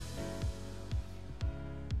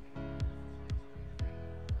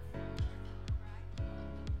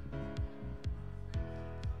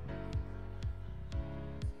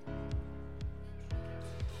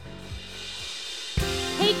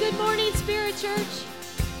Good morning, Spirit Church.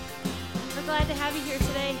 We're glad to have you here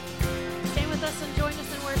today. Stand with us and join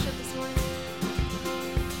us in worship this morning.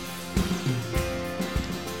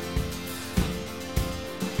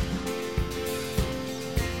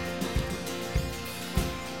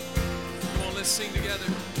 Come on, let's sing together.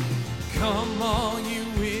 Come all you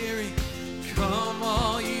weary, come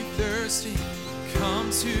all you thirsty, come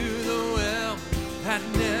to the well that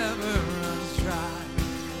never runs dry.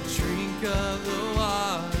 Drink of the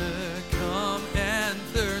water, come and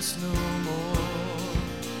thirst no more.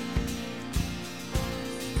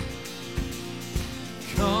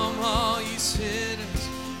 Come all you sinners,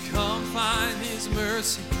 come find his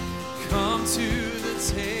mercy. Come to the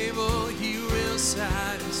table, he will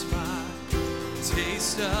satisfy.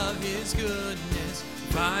 Taste of his goodness,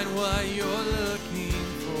 find what you're looking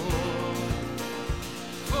for.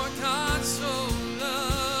 For God so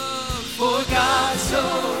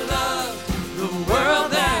loved the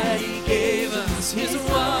world that he gave us his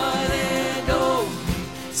one and only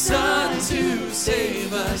Son to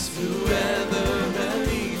save us. Whoever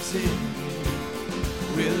believes in him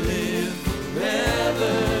will live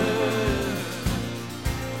forever.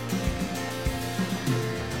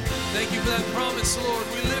 Thank you for that promise, Lord.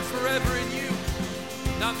 We live forever in you,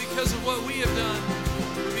 not because of what we have done,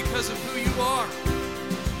 but because of who you are.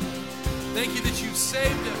 Thank you that you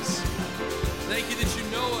saved us. Thank you that you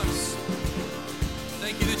know us.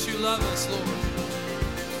 Thank you that you love us, Lord.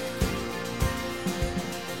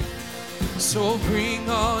 So bring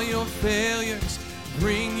all your failures,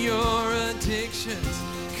 bring your addictions.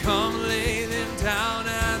 Come lay them down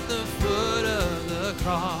at the foot of the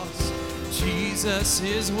cross. Jesus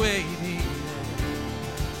is waiting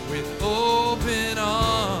with open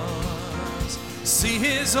arms. See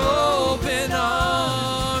his open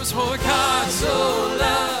arms. For God so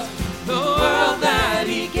loved the world that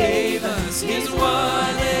he gave us his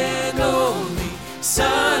one and only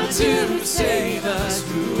Son to save us.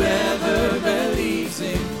 Whoever believes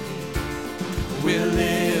in him will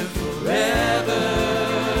live forever.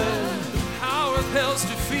 The power of hell's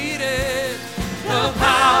defeated. The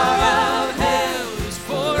power of hell is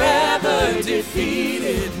forever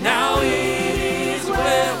defeated. Now it is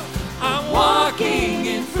well. I'm walking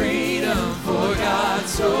in freedom. For God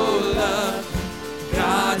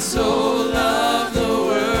so loved the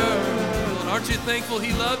world. Aren't you thankful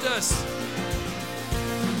he loved us?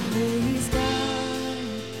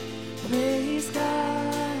 Praise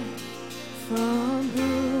God, from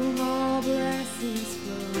whom all blessings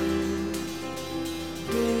flow.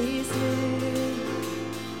 Praise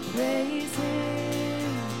him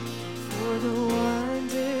for the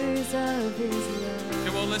wonders of his love.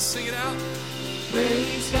 Come on, let's sing it out.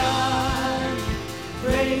 Praise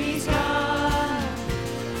God,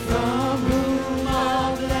 from whom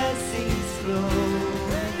all blessings flow.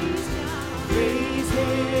 Praise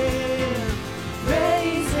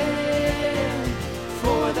him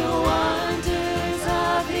for the wonders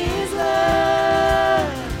of his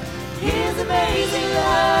love, his amazing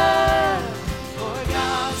love. For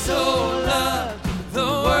God so loved the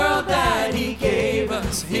world that he gave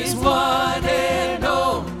us his one and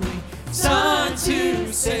only Son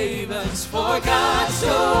to save us. For God so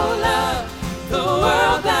loved the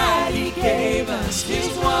world that he gave us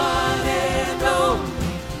his one and only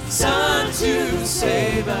Son to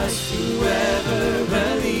save us. Whoever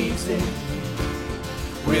believes in him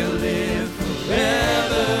will live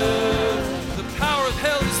forever. The power of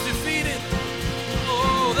hell is defeated.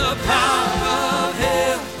 Oh, the power of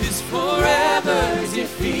hell is forever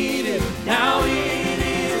defeated. Now it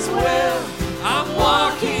is well. I'm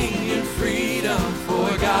walking in freedom.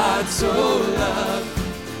 For God so loved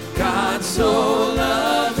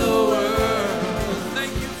the world.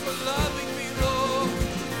 Thank you for loving me, Lord.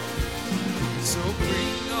 So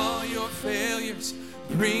bring all your failures,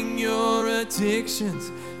 bring your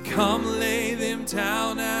addictions. Come lay them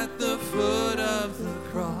down at the foot of the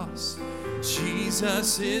cross.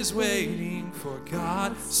 Jesus is waiting. For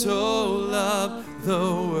God so loved the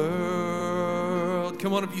world.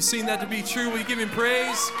 Come on, have you seen that to be true? Will you give him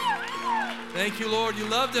praise? Thank you, Lord. You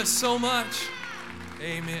loved us so much.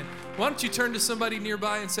 Amen. Why don't you turn to somebody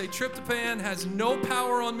nearby and say, tryptophan has no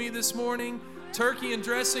power on me this morning. Turkey and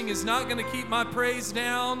dressing is not going to keep my praise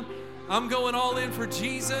down. I'm going all in for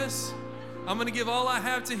Jesus. I'm going to give all I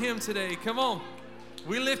have to him today. Come on.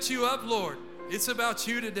 We lift you up, Lord. It's about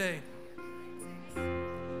you today.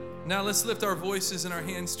 Now let's lift our voices and our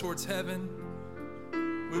hands towards heaven.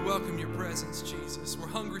 We welcome your presence, Jesus. We're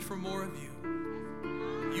hungry for more of you.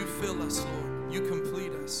 You fill us, Lord. You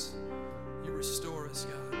complete us. You restore us,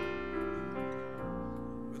 God.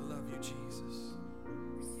 We love you, Jesus.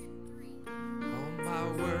 Oh, my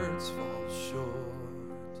word. always fall short.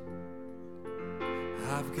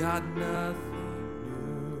 I've got nothing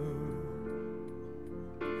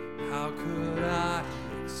new. How could I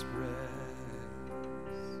express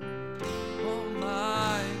all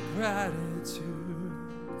my gratitude?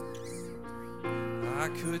 I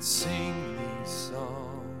could sing these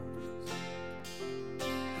songs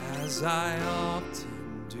as I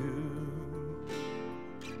often do.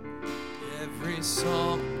 Every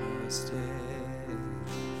song must end,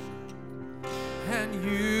 and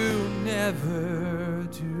you never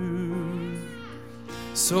do.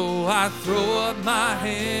 So I throw up my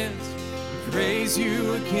hands and praise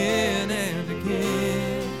you again and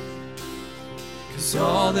again, 'cause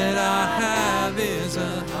all that I have is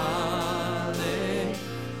a hallelujah,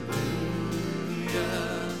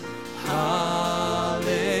 hallelujah.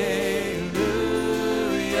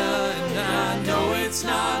 And I know it's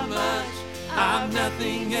not much, I'm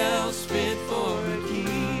nothing else fit for a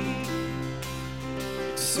king,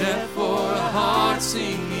 except for a heart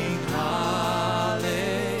singing hallelujah,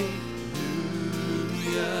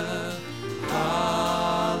 hallelujah.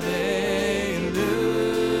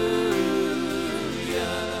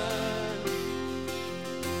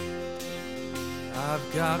 I've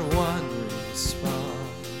got one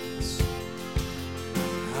response,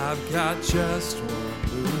 I've got just one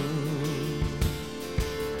move.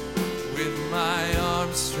 With my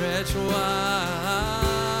arms stretched wide,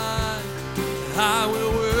 I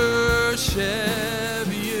will worship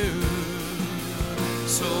you.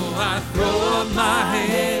 So I throw up my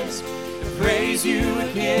hands and praise you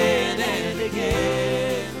again and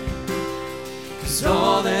again, 'cause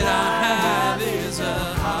all that I have is a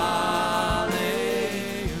hallelujah,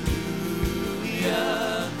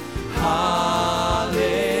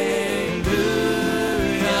 hallelujah.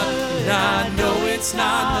 And I know it's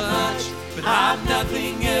not much, but I've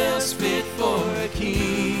nothing else fit for a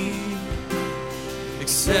king,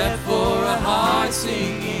 except for a heart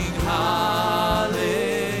singing hallelujah,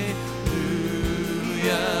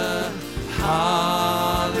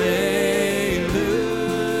 hallelujah.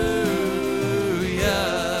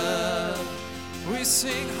 We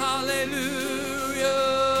sing hallelujah,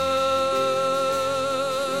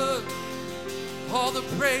 all the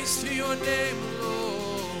praise to your name, Lord.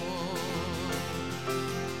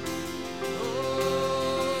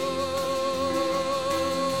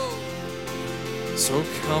 So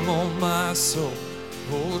come on, my soul,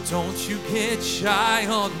 oh, don't you get shy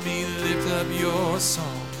on me. Lift up your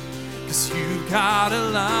song, 'cause you got a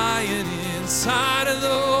lion inside of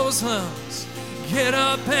those lungs. Get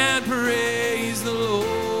up and praise the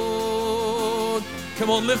Lord. Come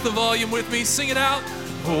on, lift the volume with me, sing it out.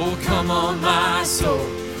 Oh, come on, my soul,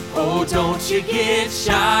 oh, don't you get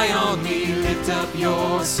shy on me. Lift up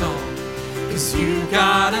your song, 'cause you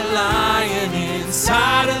got a lion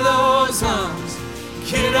inside of those lungs.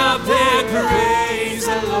 Get up and praise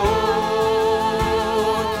the Lord.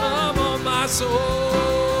 Come on, my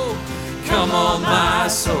soul. Come on, my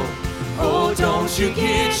soul. Oh, don't you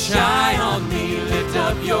get shy on me. Lift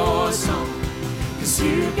up your song, 'cause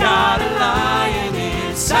you got a lion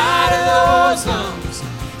inside of those lungs.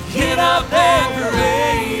 Get up and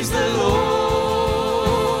praise the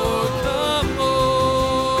Lord. Come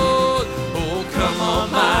on. Oh, come on,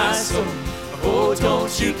 my soul. Oh,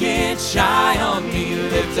 don't you get shy on me.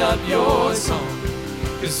 Lift up your song,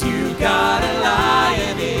 'cause you got a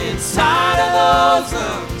lion inside of those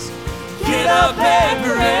lungs. Get up and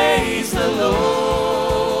praise the Lord.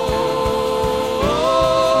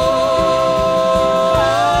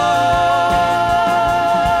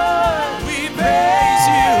 We praise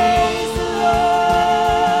you,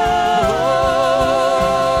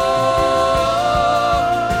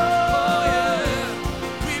 oh yeah,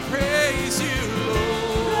 we praise you,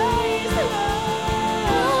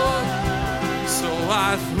 Lord. So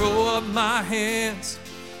I throw up my hands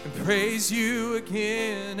and praise you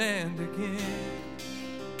again and again,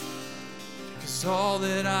 'cause all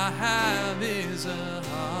that I have is a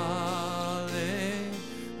hallelujah,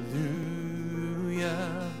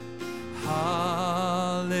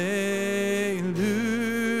 hallelujah.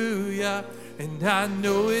 And I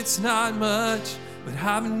know it's not much, but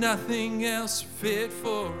I've nothing else fit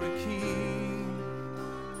for a king,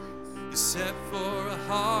 except for a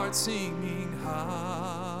heart singing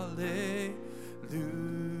hallelujah,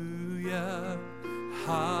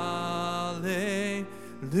 hallelujah.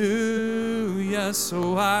 So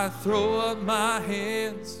I throw up my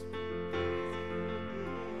hands,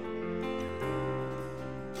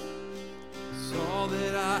 it's all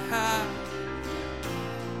that I have.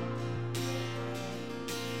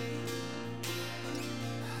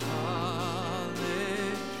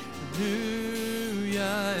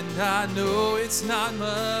 Hallelujah. And I know it's not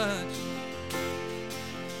much,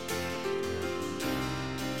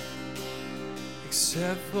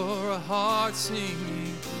 except for a heart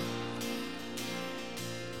singing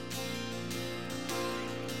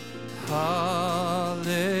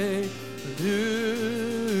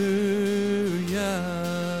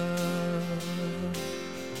hallelujah,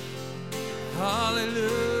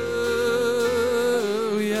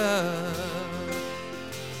 hallelujah,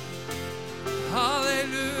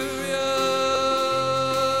 hallelujah.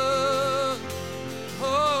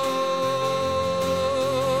 Oh,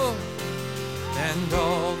 and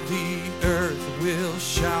all the earth will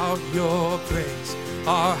shout your praise.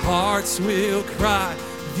 Our hearts will cry,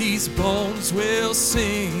 these bones will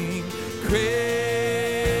sing. Great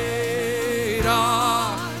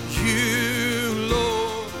are you,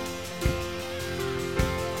 Lord.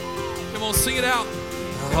 Come on, sing it out.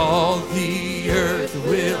 All the earth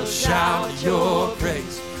will shout your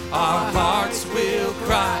praise. Our hearts will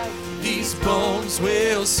cry, these bones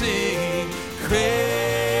will sing. Great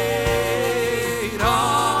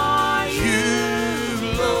are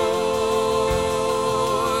you, Lord.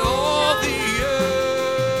 All the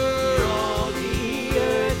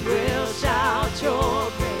earth will shout your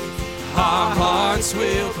praise. our hearts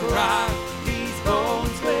will cry, These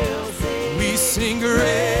bones will sing. we sing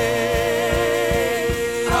great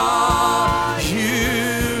are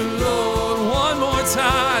you, Lord. One more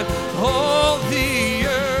time. All the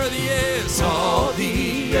earth, yes, all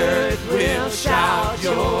the earth will shout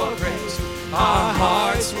your praise. Our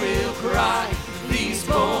hearts will cry, these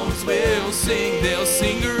bones will sing. They'll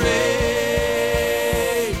sing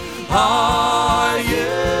great are you,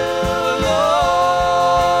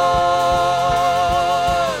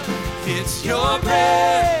 Lord. It's your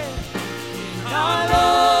breath in our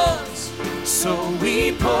lungs, so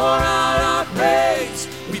we pour out our praise.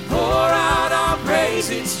 We pour out our praise.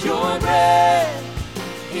 It's your breath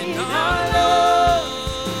in our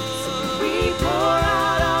lungs. We pour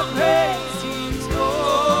out our praise.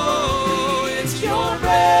 Oh, it's your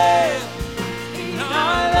breath in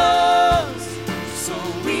our lungs, so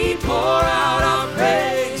we pour out our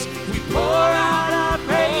praise. We pour out our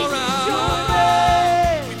praise. It's your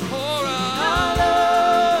breath. We pour out our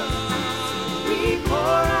lungs. We pour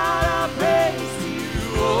out our praise to you.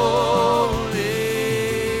 Holy,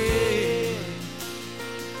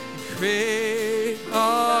 great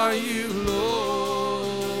are you, Lord.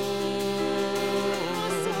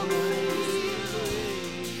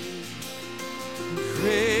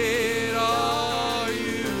 Great are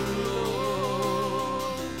you,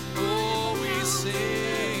 Lord. Oh, we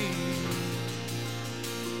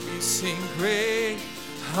sing great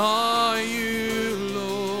are you,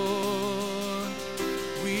 Lord.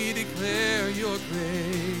 We declare your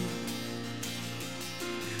great.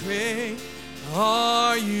 Great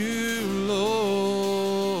are you, Lord.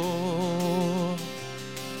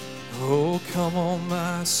 Oh, come on,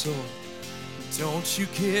 my soul. Don't you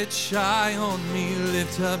get shy on me.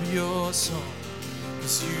 Lift up your song.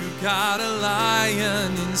 'Cause you got a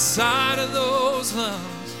lion inside of those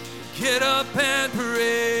lungs. Get up and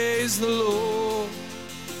praise the Lord.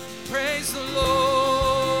 Praise the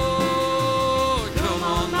Lord. Come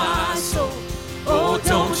on, my soul. Oh,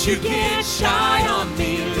 don't you get shy on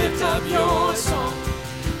me. Lift up your song.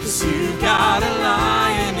 'Cause you got a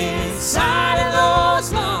lion inside of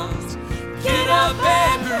those lungs. Get up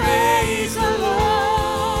and praise the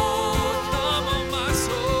Lord. Come on, my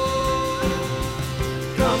soul.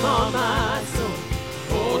 Come on, my soul.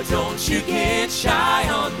 Oh, don't you get shy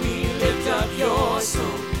on me. Lift up your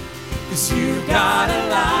song. 'Cause you got a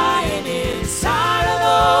lion inside of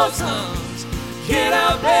those lungs. Get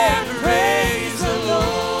up and praise the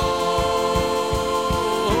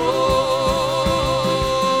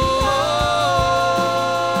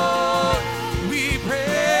Lord. We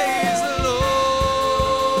praise the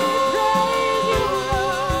Lord.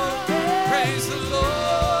 Praise the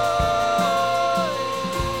Lord.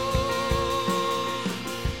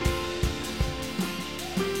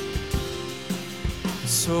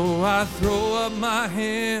 So I throw up my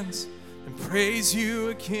hands and praise you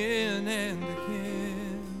again and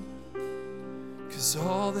again. 'Cause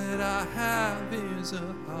all that I have is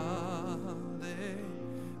a hallelujah,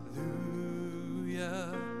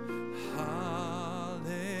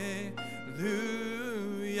 hallelujah.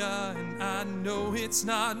 And I know it's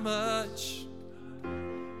not much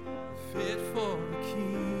fit for a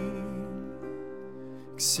king,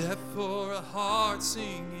 except for a heart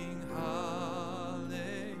singing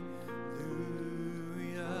hallelujah,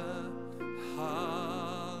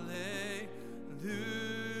 hallelujah,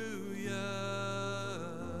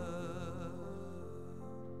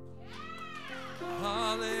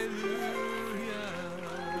 hallelujah.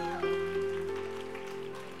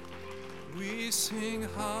 we sing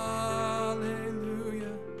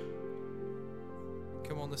hallelujah.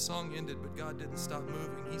 Come on, the song ended, but God didn't stop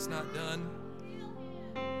moving. He's not done.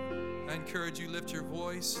 I encourage you, lift your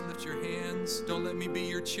voice, lift your hands. Don't let me be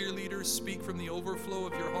your cheerleader. Speak from the overflow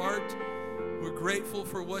of your heart. We're grateful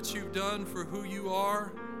for what you've done, for who you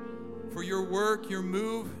are, for your work, your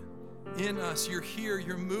move in us. You're here,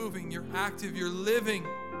 you're moving, you're active, you're living.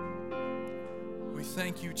 We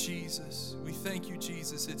thank you, Jesus. We thank you,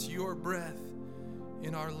 Jesus. It's your breath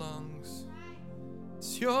in our lungs.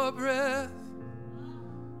 It's your breath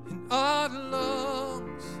in our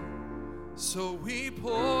lungs. So we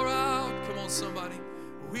pour out, come on somebody,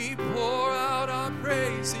 we pour out our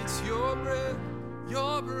praise. It's your breath in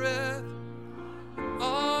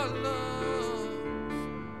our lungs.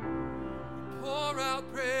 We pour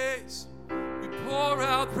out praise, we pour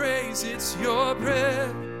out praise. It's your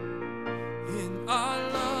breath in our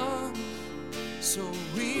lungs. So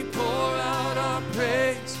we pour out our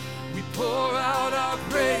praise, we pour out our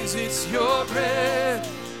praise. It's your breath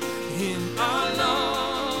in our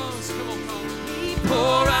lungs. Come on, we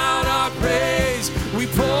pour out our praise, we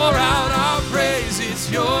pour out our praise. It's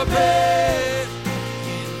your breath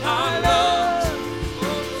in our lungs.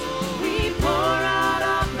 We pour out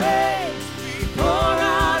our praise, we pour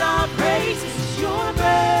out our praise. It's your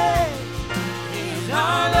breath in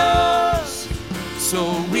our lungs.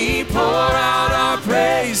 So we pour out our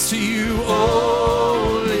praise to you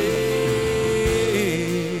only.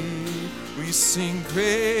 We sing,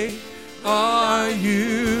 great are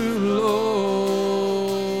you, Lord.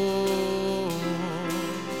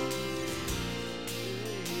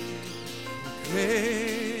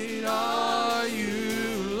 Great are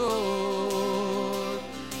you, Lord.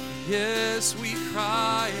 Yes, we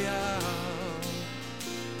cry out.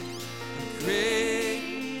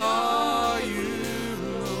 Great are you,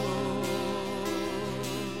 Lord.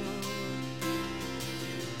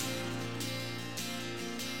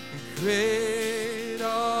 Great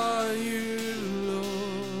are you,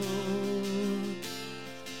 Lord.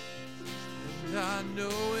 And I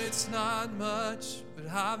know it's not much, but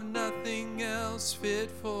I've nothing else fit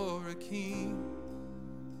for a king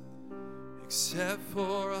except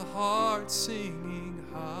for a heart singing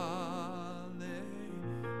hallelujah,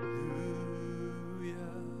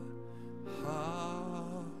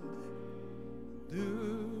 hallelujah.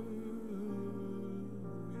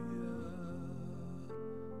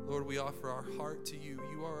 Lord, we offer our heart to you.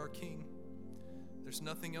 You are our King. There's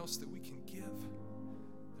nothing else that we can give.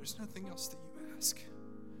 There's nothing else that you ask.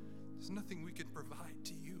 There's nothing we can provide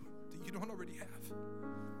to you that you don't already have.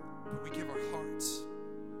 But we give our hearts.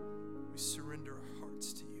 We surrender our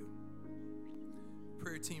hearts to you.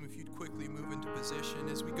 Prayer team, if you'd quickly move into position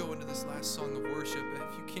as we go into this last song of worship.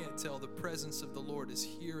 If you can't tell, the presence of the Lord is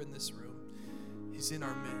here in this room. He's in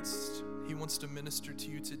our midst. He wants to minister to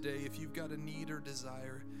you today. If you've got a need or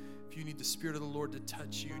desire, if you need the Spirit of the Lord to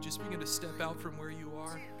touch you, just begin to step out from where you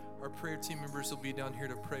are. Our prayer team members will be down here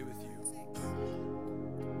to pray with you.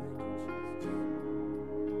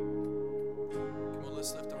 Come on,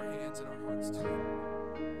 let's lift our hands and our hearts to you.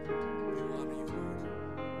 We honor you, Lord.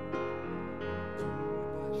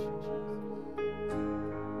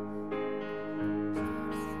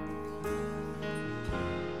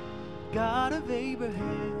 God of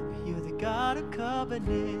Abraham, you're the God of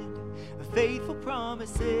covenant, of faithful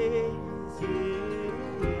promises, yeah.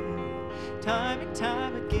 Time and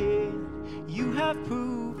time again, you have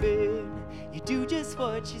proven you do just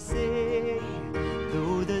what you say.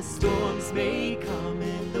 Though the storms may come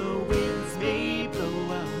and the winds may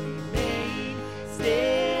blow, I'll remain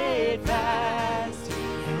steadfast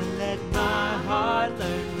and let my heart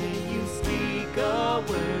learn when you speak a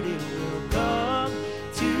word, it will come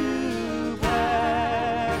to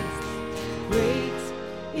pass. Great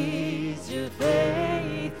is your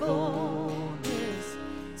faithfulness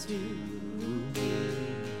to me.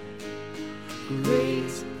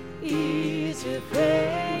 Great is your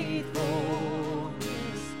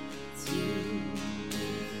faithfulness to me.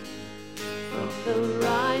 From the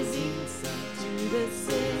rising sun to the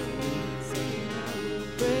setting sun, I will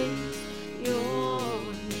praise your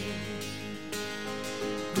name.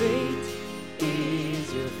 Great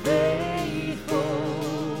is your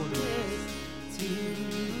faithfulness to me.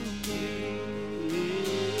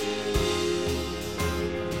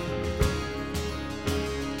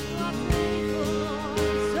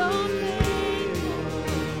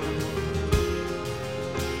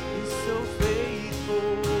 So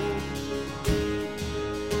faithful.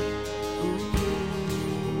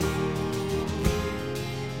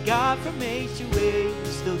 God from age to age,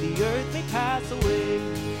 though the earth may pass away,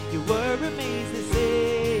 your word remains the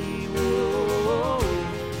same. Oh,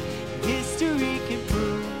 history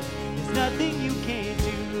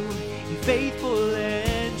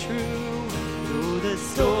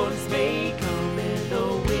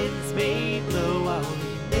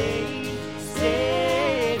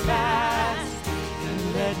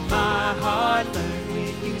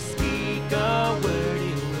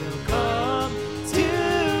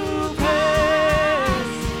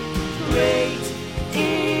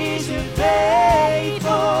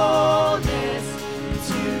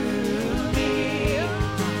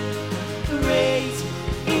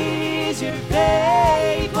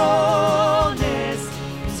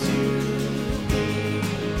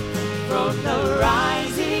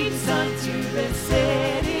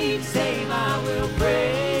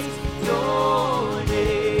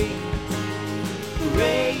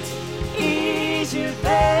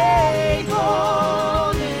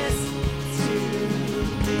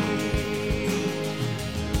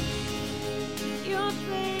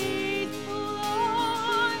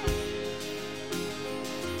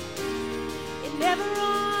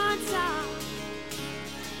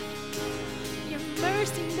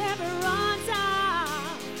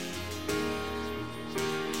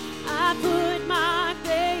I put my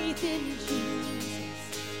faith in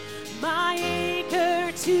Jesus, my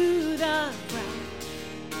anchor to the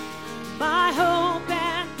ground, my hope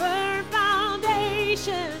and firm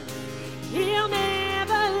foundation. He'll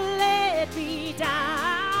never let me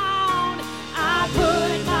down. I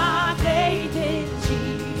put my faith in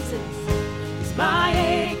Jesus, he's my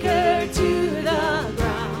anchor to the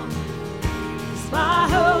ground, he's my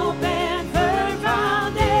hope and firm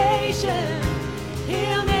foundation.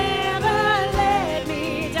 He'll never let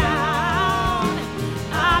me down.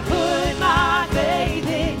 I put my faith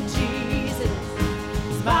in Jesus,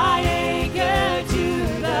 he's my anchor to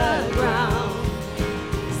the ground,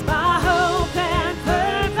 he's my hope and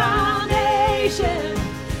firm foundation.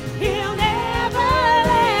 He'll never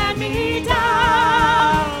let me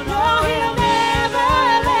down. No, he'll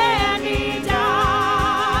never let me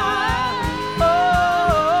down.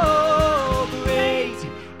 Oh, great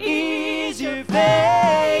is your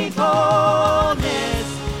faithfulness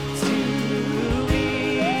to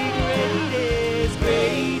me.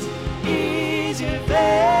 Great is your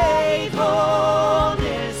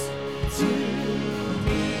faithfulness to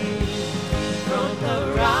me. From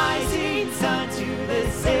the rising sun to the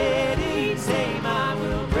setting same, I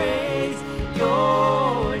will praise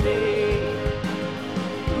your name.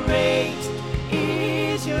 Great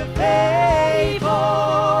is your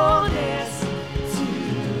faithfulness to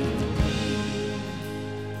me.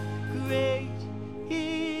 Great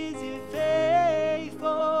is your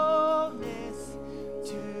faithfulness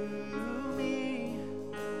to me.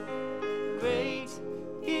 Great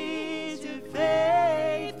is your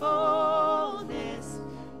faithfulness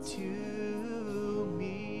to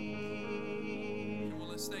me. Well,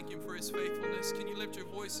 let's thank him for his faithfulness. Can you lift your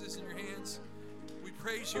voices and your hands? We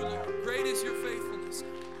praise you, Lord. Great is your faithfulness.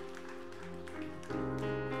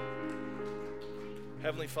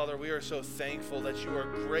 Heavenly Father, we are so thankful that you are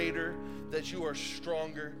greater, that you are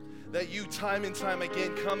stronger, that you time and time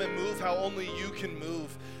again come and move how only you can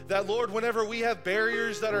move. That, Lord, whenever we have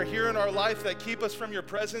barriers that are here in our life that keep us from your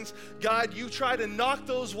presence, God, you try to knock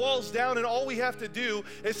those walls down, and all we have to do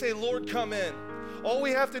is say, Lord, come in. All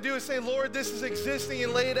we have to do is say, Lord, this is existing,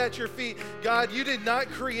 and lay it at your feet. God, you did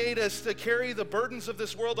not create us to carry the burdens of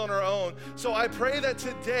this world on our own. So I pray that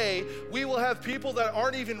today we will have people that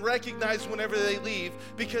aren't even recognized whenever they leave,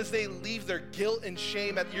 because they leave their guilt and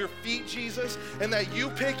shame at your feet, Jesus, and that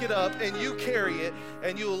you pick it up and you carry it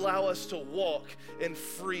and you allow us to walk in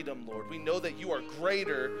freedom, Lord. We know that you are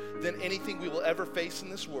greater than anything we will ever face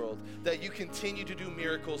in this world, that you continue to do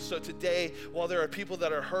miracles. So today, while there are people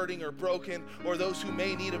that are hurting or broken, or those who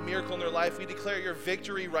may need a miracle in their life, we declare your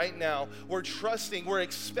victory right now. We're trusting, we're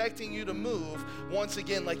expecting you to move once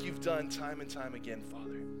again like you've done time and time again,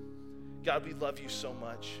 Father. God, we love you so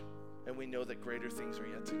much, and we know that greater things are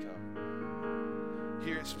yet to come.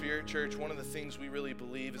 Here at Spirit Church, one of the things we really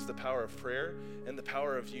believe is the power of prayer and the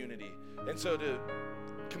power of unity. And so to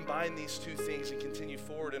combine these two things and continue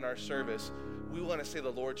forward in our service, we want to say the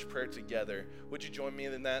Lord's Prayer together. Would you join me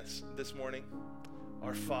in that this morning?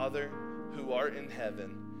 Our Father, who art in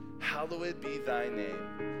heaven, hallowed be thy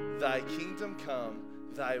name. Thy kingdom come,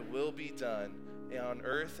 thy will be done, on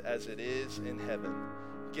earth as it is in heaven.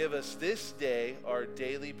 Give us this day our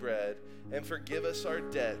daily bread, and forgive us our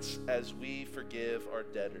debts as we forgive our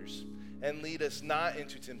debtors. And lead us not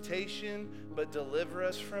into temptation, but deliver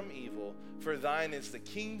us from evil. For thine is the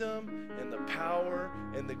kingdom, and the power,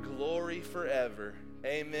 and the glory forever.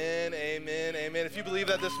 Amen, amen, amen. If you believe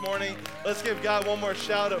that this morning, let's give God one more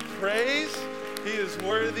shout of praise. He is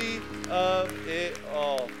worthy of it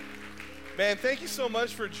all. Man, thank you so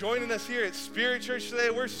much for joining us here at Spirit Church today.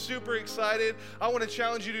 We're super excited. I want to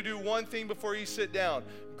challenge you to do one thing before you sit down.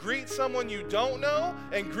 Greet someone you don't know,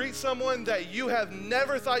 and greet someone that you have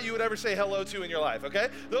never thought you would ever say hello to in your life, okay?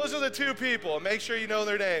 Those are the two people. Make sure you know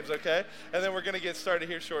their names, okay? And then we're going to get started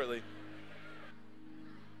here shortly.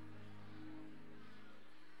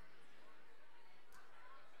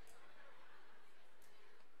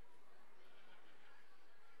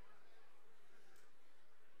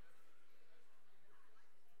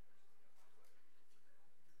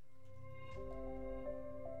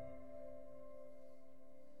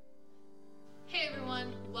 Hey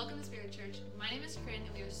everyone, welcome to Spirit Church. My name is Corinne,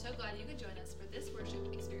 and we are so glad you could join us for this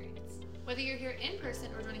worship experience. Whether you're here in person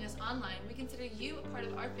or joining us online, we consider you a part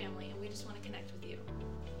of our family, and we just want to connect with you.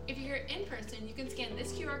 If you're here in person, you can scan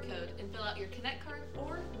this QR code and fill out your Connect card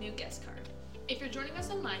or new guest card. If you're joining us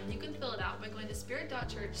online, you can fill it out by going to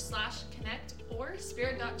spirit.church/connect or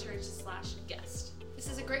spirit.church/guest. This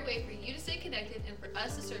is a great way for you to stay connected and for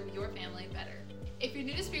us to serve your family better. If you're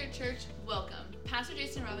new to Spirit Church, welcome. Pastor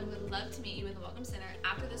Jason and Robin would love to meet you in the Welcome Center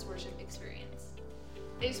after this worship experience.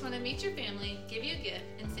 They just want to meet your family, give you a gift,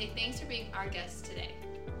 and say thanks for being our guest today.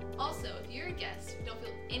 Also, if you're a guest, don't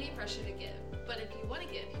feel any pressure to give. But if you want to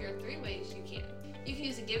give, here are 3 ways you can. You can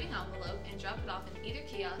use a giving envelope and drop it off in either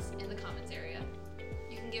kiosk in the comments area.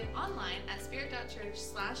 You can give online at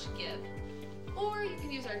spirit.church/give, or you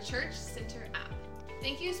can use our Church Center app.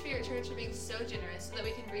 Thank you, Spirit Church, for being so generous so that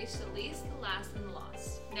we can reach the least, the last, and the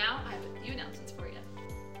lost. Now, I have a few announcements for you.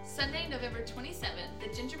 Sunday, November 27th,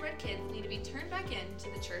 the Gingerbread Kids need to be turned back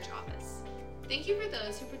into the church office. Thank you for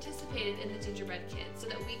those who participated in the Gingerbread Kids so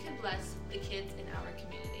that we could bless the kids in our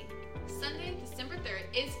community. Sunday, December 3rd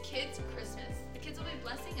is Kids Christmas. The kids will be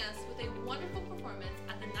blessing us with a wonderful performance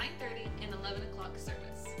at the 9:30 and 11 o'clock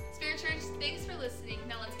service. Spirit Church, thanks for listening.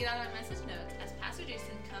 Now let's get out our message notes as Pastor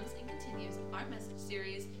Jason comes and continues our message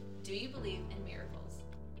series, Do You Believe in Miracles?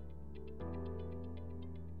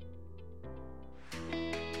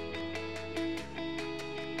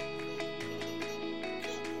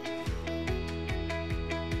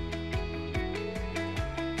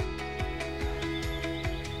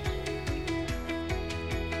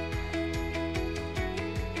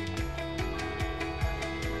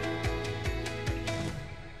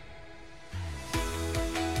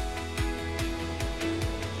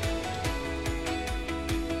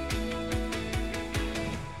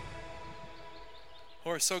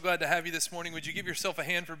 We're so glad to have you this morning. Would you give yourself a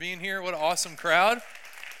hand for being here? What an awesome crowd.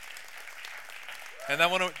 And I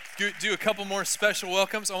want to do a couple more special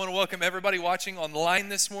welcomes. I want to welcome everybody watching online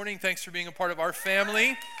this morning. Thanks for being a part of our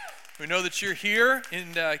family. We know that you're here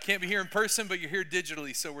and can't be here in person, but you're here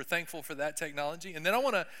digitally, so we're thankful for that technology. And then I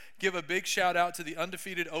want to give a big shout out to the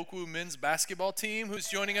undefeated Oakwood men's basketball team who's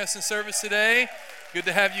joining us in service today. Good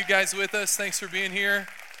to have you guys with us. Thanks for being here.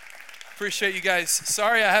 Appreciate you guys.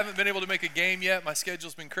 Sorry I haven't been able to make a game yet. My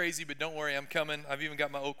schedule's been crazy, but don't worry, I'm coming. I've even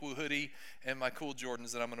got my Oakwood hoodie and my cool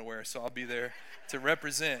Jordans that I'm going to wear, so I'll be there to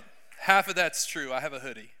represent. Half of that's true. I have a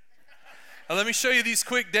hoodie. Now, let me show you these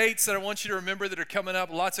quick dates that I want you to remember that are coming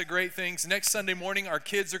up. Lots of great things. Next Sunday morning, our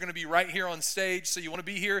kids are going to be right here on stage, so you want to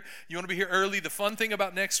be here. You want to be here early. The fun thing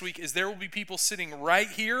about next week is there will be people sitting right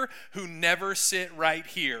here who never sit right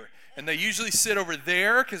here. And they usually sit over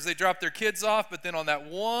there because they drop their kids off, but then on that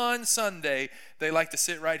one Sunday, they like to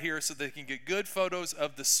sit right here so they can get good photos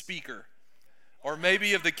of the speaker. Or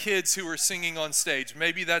maybe of the kids who are singing on stage.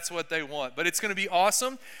 Maybe that's what they want. But it's going to be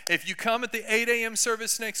awesome. If you come at the 8 a.m.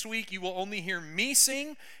 service next week, you will only hear me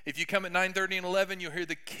sing. If you come at 9:30 and 11, you'll hear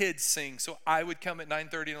the kids sing. So I would come at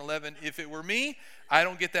 9:30 and 11. If it were me, I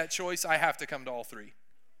don't get that choice. I have to come to all 3.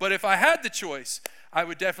 But if I had the choice, I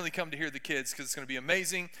would definitely come to hear the kids because it's going to be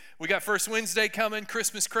amazing. We got First Wednesday coming.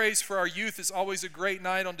 Christmas Craze for our youth is always a great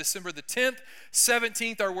night on December the 10th.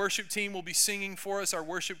 17th, our worship team will be singing for us, our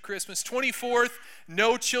worship Christmas. 24th,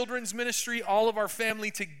 no children's ministry. All of our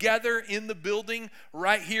family together in the building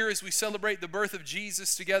right here as we celebrate the birth of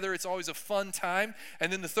Jesus together. It's always a fun time.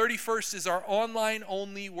 And then the 31st is our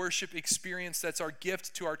online-only worship experience. That's our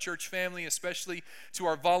gift to our church family, especially to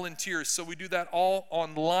our volunteers. So we do that all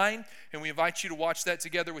online, and we invite you to watch that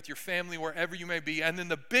together with your family wherever you may be. And then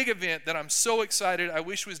the big event that I'm so excited, I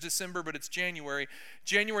wish was December, but it's January.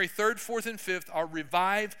 January 3rd, 4th, and 5th, our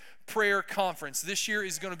Revive Prayer Conference. This year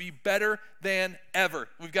is going to be better than ever.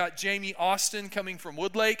 We've got Jamie Austin coming from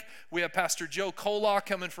Woodlake. We have Pastor Joe Kolaw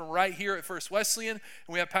coming from right here at First Wesleyan. And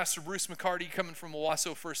we have Pastor Bruce McCarty coming from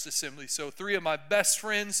Owasso First Assembly. So 3 of my best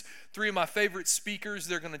friends, 3 of my favorite speakers.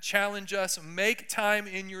 They're going to challenge us. Make time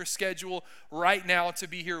in your schedule right now to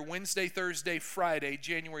be here Wednesday, Thursday, Friday,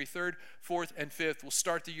 January 3rd, 4th, and 5th. We'll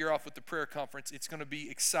start the year off with the prayer conference. It's going to be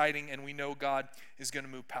exciting, and we know God is going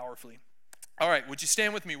to move powerfully. All right, would you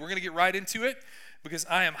stand with me? We're going to get right into it because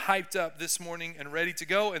I am hyped up this morning and ready to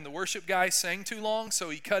go. And the worship guy sang too long,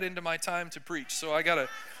 so he cut into my time to preach. So I gotta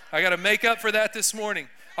make up for that this morning.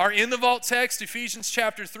 Our In the Vault text, Ephesians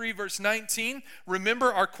chapter 3, verse 19.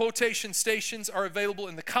 Remember, our quotation stations are available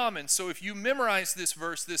in the comments. So if you memorize this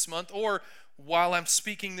verse this month or while I'm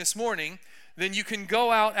speaking this morning, then you can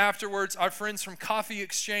go out afterwards. Our friends from Coffee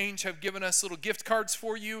Exchange have given us little gift cards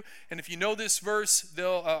for you. And if you know this verse,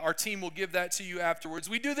 our team will give that to you afterwards.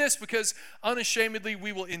 We do this because unashamedly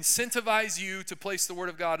we will incentivize you to place the Word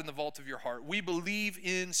of God in the vault of your heart. We believe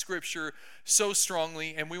in Scripture so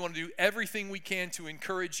strongly, and we want to do everything we can to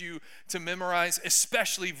encourage you to memorize,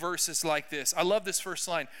 especially verses like this. I love this first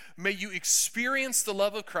line. May you experience the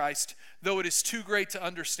love of Christ, though it is too great to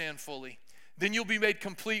understand fully. Then you'll be made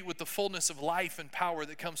complete with the fullness of life and power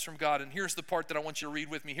that comes from God. And here's the part that I want you to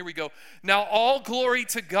read with me. Here we go. Now all glory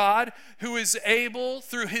to God, who is able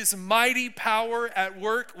through his mighty power at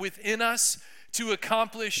work within us to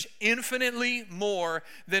accomplish infinitely more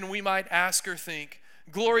than we might ask or think,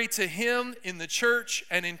 Glory to him in the church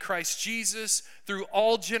and in Christ Jesus through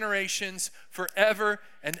all generations, forever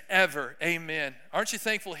and ever. Amen. Aren't you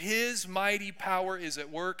thankful his mighty power is at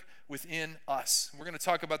work within us? We're going to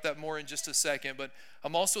talk about that more in just a second, but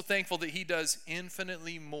I'm also thankful that he does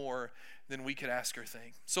infinitely more than we could ask or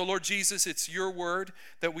think. So Lord Jesus, it's your word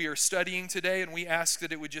that we are studying today, and we ask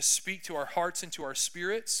that it would just speak to our hearts and to our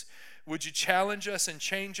spirits. Would you challenge us and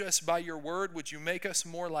change us by your word? Would you make us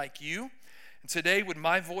more like you? And today, would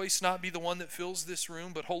my voice not be the one that fills this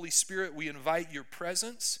room, but Holy Spirit, we invite your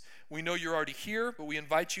presence. We know you're already here, but we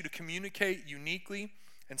invite you to communicate uniquely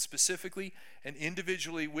and specifically and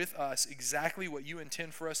individually with us exactly what you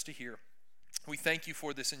intend for us to hear. We thank you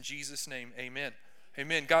for this in Jesus' name. Amen.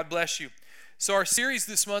 Amen. God bless you. So our series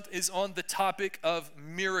this month is on the topic of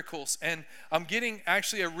miracles. And I'm getting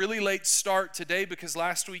actually a really late start today because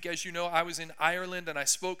last week, as you know, I was in Ireland and I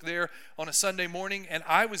spoke there on a Sunday morning, and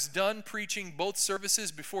I was done preaching both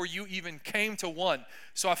services before you even came to one.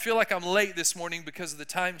 So I feel like I'm late this morning because of the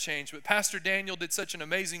time change. But Pastor Daniel did such an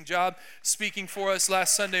amazing job speaking for us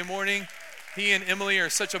last Sunday morning. He and Emily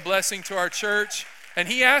are such a blessing to our church. And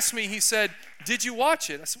he asked me, he said, "Did you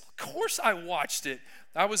watch it?" I said, "Well, of course I watched it.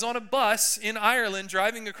 I was on a bus in Ireland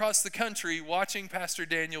driving across the country watching Pastor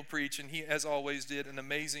Daniel preach, and he, as always, did an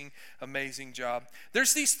amazing, amazing job."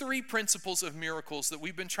 There's these three principles of miracles that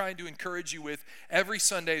we've been trying to encourage you with every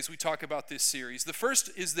Sunday as we talk about this series. The first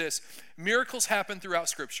is this: miracles happen throughout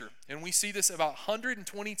Scripture, and we see this about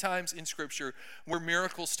 120 times in Scripture where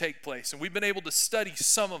miracles take place, and we've been able to study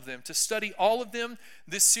some of them. To study all of them,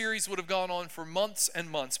 this series would have gone on for months and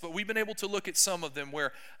months, but we've been able to look at some of them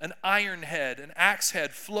where an iron head, an axe head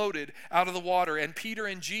floated out of the water, and Peter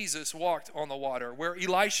and Jesus walked on the water, where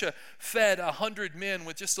Elisha fed 100 men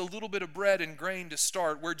with just a little bit of bread and grain to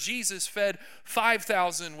start, where Jesus fed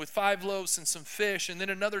 5,000 with 5 loaves and some fish, and then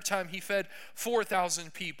another time he fed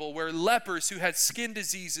 4,000 people, where lepers who had skin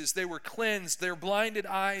diseases, they were cleansed, their blinded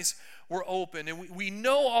eyes were open. And we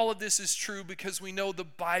know all of this is true because we know the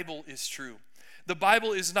Bible is true. The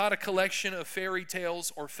Bible is not a collection of fairy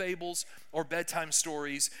tales or fables or bedtime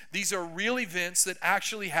stories. These are real events that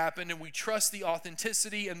actually happened, and we trust the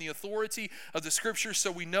authenticity and the authority of the Scripture,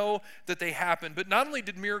 so we know that they happen. But not only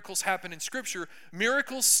did miracles happen in Scripture,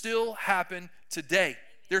 miracles still happen today.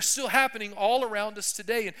 They're still happening all around us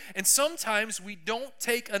today. And sometimes we don't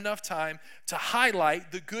take enough time to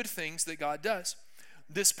highlight the good things that God does.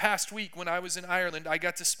 This past week when I was in Ireland, I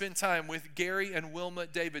got to spend time with Gary and Wilma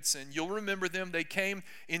Davidson. You'll remember them. They came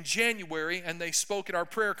in January and they spoke at our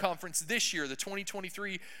prayer conference this year, the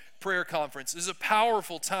 2023 prayer conference. It was a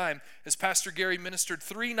powerful time as Pastor Gary ministered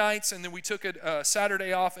 3 nights, and then we took a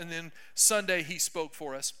Saturday off, and then Sunday he spoke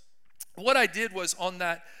for us. What I did was on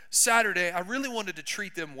that Saturday, I really wanted to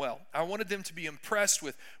treat them well. I wanted them to be impressed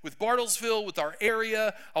with Bartlesville, with our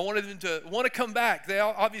area. I wanted them to want to come back. They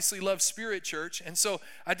obviously love SpiritCHURCH. And so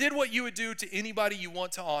I did what you would do to anybody you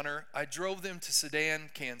want to honor. I drove them to Sedan,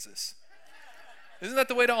 Kansas. Isn't that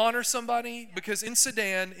the way to honor somebody? Because in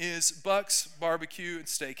Sedan is Buck's Barbecue and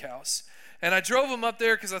Steakhouse. And I drove him up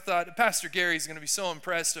there because I thought Pastor Gary's going to be so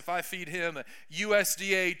impressed if I feed him a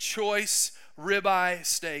USDA choice ribeye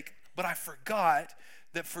steak. But I forgot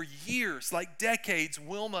that for years, like decades,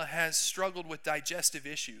 Wilma has struggled with digestive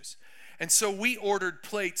issues. And so we ordered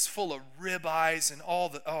plates full of ribeyes and all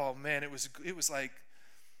the, oh man, it was like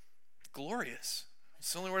glorious.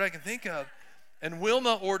 It's the only word I can think of. And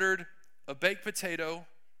Wilma ordered a baked potato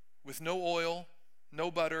with no oil, no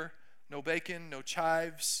butter, no bacon, no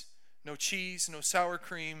chives, no cheese, no sour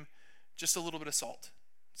cream, just a little bit of salt.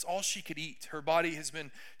 It's all she could eat. Her body has been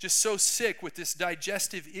just so sick with this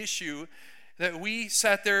digestive issue that we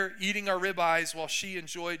sat there eating our ribeyes while she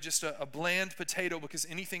enjoyed just a bland potato because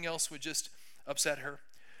anything else would just upset her.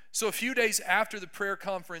 So a few days after the prayer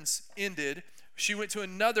conference ended, she went to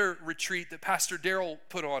another retreat that Pastor Daryl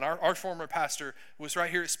put on. Our former pastor was right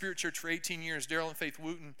here at SpiritCHURCH for 18 years, Daryl and Faith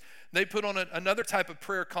Wooten. They put on another type of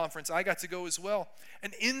prayer conference. I got to go as well.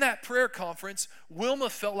 And in that prayer conference, Wilma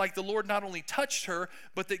felt like the Lord not only touched her,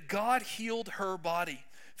 but that God healed her body.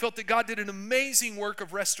 Felt that God did an amazing work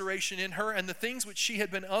of restoration in her, and the things which she had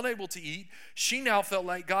been unable to eat, she now felt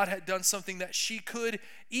like God had done something that she could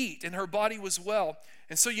eat, and her body was well.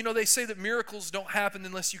 And so, you know, they say that miracles don't happen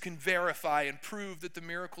unless you can verify and prove that the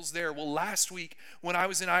miracle's there. Well, last week when I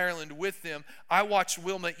was in Ireland with them, I watched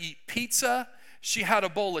Wilma eat pizza. She had a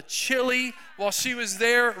bowl of chili while she was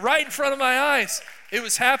there right in front of my eyes. It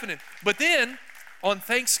was happening. But then On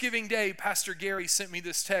Thanksgiving Day, Pastor Gary sent me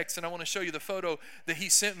this text, and I want to show you the photo that he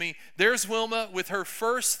sent me. There's Wilma with her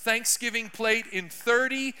first Thanksgiving plate in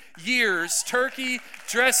 30 years. Turkey,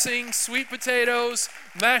 dressing, sweet potatoes,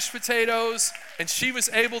 mashed potatoes, and she was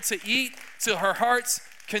able to eat to her heart's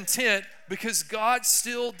content because God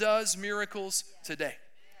still does miracles today.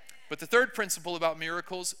 But the third principle about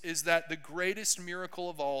miracles is that the greatest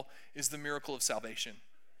miracle of all is the miracle of salvation.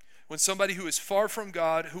 When somebody who is far from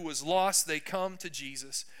God, who was lost, they come to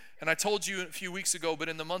Jesus. And I told you a few weeks ago, but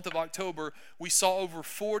in the month of October, we saw over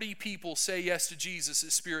 40 people say yes to Jesus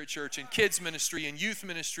at Spirit Church, in kids ministry, in youth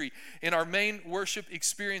ministry. In our main worship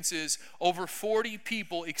experiences, over 40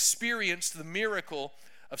 people experienced the miracle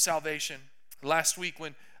of salvation. Last week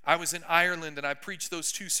when I was in Ireland and I preached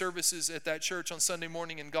those 2 services at that church on Sunday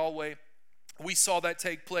morning in Galway, we saw that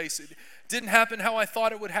take place. It didn't happen how I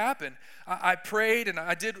thought it would happen. I prayed and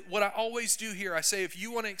I did what I always do here. I say, if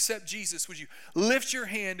you want to accept Jesus, would you lift your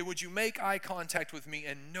hand and would you make eye contact with me?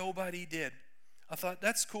 And nobody did. I thought,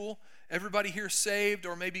 that's cool. Everybody here saved,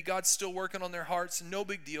 or maybe God's still working on their hearts. No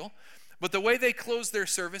big deal. But the way they close their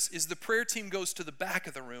service is the prayer team goes to the back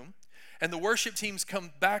of the room and the worship teams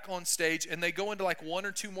come back on stage and they go into like 1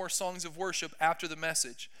 or 2 more songs of worship after the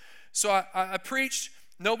message. So I preached.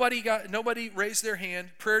 Nobody raised their hand.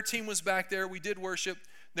 Prayer team was back there. We did worship.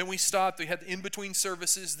 Then we stopped. We had the in-between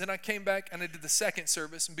services. Then I came back and I did the second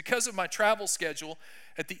service. And because of my travel schedule,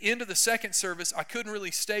 at the end of the second service, I couldn't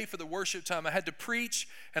really stay for the worship time. I had to preach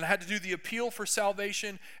and I had to do the appeal for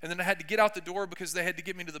salvation. And then I had to get out the door because they had to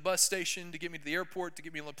get me to the bus station, to get me to the airport, to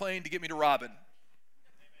get me on the plane, to get me to Robin.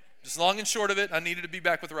 Just long and short of it, I needed to be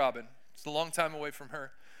back with Robin. It's a long time away from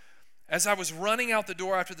her. As I was running out the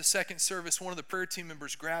door after the second service, one of the prayer team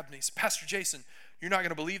members grabbed me. He said, Pastor Jason, you're not going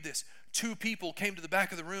to believe this. 2 people came to the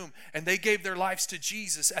back of the room and they gave their lives to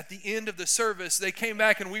Jesus. At the end of the service, they came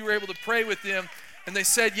back and we were able to pray with them and they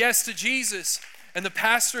said yes to Jesus. And the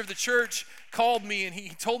pastor of the church called me and he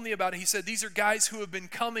told me about it. He said, these are guys who have been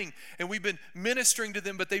coming and we've been ministering to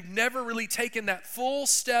them, but they've never really taken that full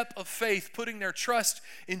step of faith, putting their trust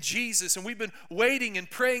in Jesus. And we've been waiting and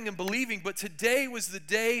praying and believing, but today was the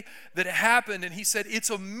day that it happened. And he said, it's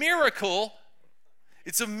a miracle.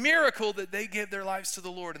 It's a miracle that they gave their lives to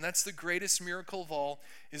the Lord. And that's the greatest miracle of all,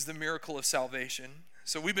 is the miracle of salvation.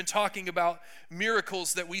 So we've been talking about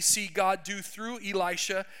miracles that we see God do through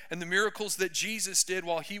Elisha and the miracles that Jesus did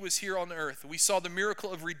while he was here on earth. We saw the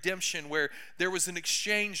miracle of redemption where there was an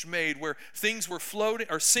exchange made, where things were floating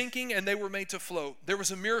or sinking and they were made to float. There was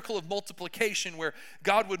a miracle of multiplication where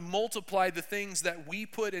God would multiply the things that we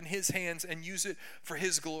put in his hands and use it for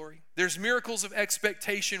his glory. There's miracles of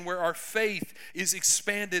expectation where our faith is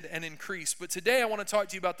expanded and increased. But today I want to talk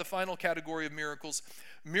to you about the final category of miracles,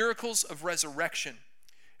 miracles of resurrection.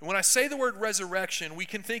 And when I say the word resurrection, we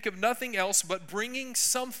can think of nothing else but bringing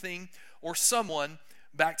something or someone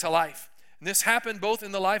back to life. And this happened both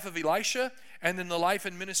in the life of Elisha and in the life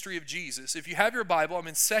and ministry of Jesus. If you have your Bible, I'm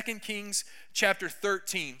in 2 Kings chapter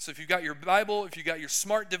 13. So if you've got your Bible, if you've got your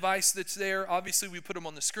smart device that's there, obviously we put them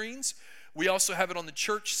on the screens. We also have it on the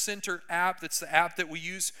Church Center app. That's the app that we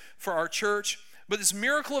use for our church. But this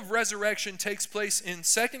miracle of resurrection takes place in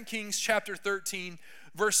 2 Kings chapter 13,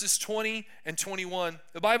 verses 20 and 21.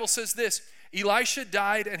 The Bible says this, Elisha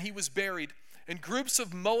died and he was buried, and groups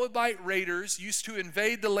of Moabite raiders used to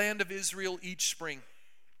invade the land of Israel each spring.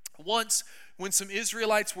 Once, when some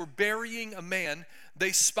Israelites were burying a man,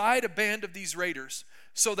 they spied a band of these raiders.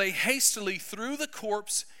 So they hastily threw the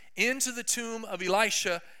corpse into the tomb of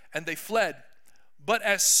Elisha and they fled. But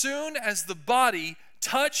as soon as the body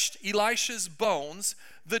touched Elisha's bones,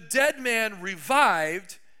 the dead man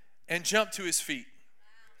revived and jumped to his feet.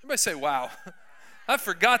 Everybody say, wow. I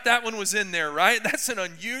forgot that one was in there, right? That's an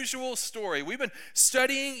unusual story. We've been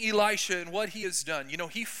studying Elisha and what he has done. You know,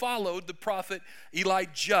 he followed the prophet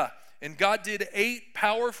Elijah, and God did 8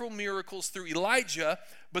 powerful miracles through Elijah,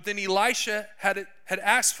 but then Elisha had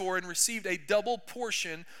asked for and received a double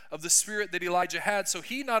portion of the spirit that Elijah had. So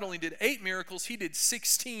he not only did 8 miracles, he did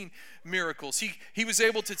 16 miracles. He was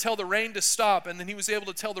able to tell the rain to stop, and then he was able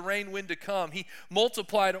to tell the rain when to come. He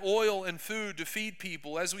multiplied oil and food to feed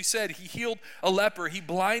people. As we said, he healed a leper. He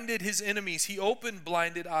blinded his enemies. He opened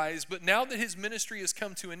blinded eyes. But now that his ministry has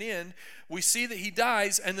come to an end, we see that he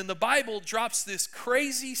dies, and then the Bible drops this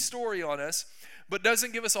crazy story on us, but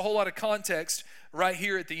doesn't give us a whole lot of context right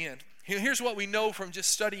here at the end. Here's what we know from just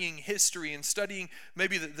studying history and studying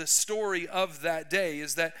maybe the story of that day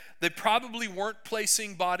is that they probably weren't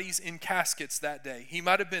placing bodies in caskets that day. He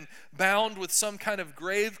might have been bound with some kind of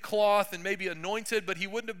grave cloth and maybe anointed, but he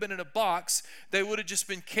wouldn't have been in a box. They would have just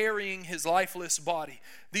been carrying his lifeless body.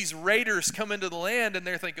 these raiders come into the land and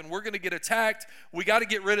they're thinking, we're going to get attacked. We got to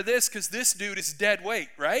get rid of this because this dude is dead weight,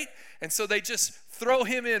 right? And so they just throw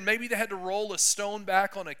him in. Maybe they had to roll a stone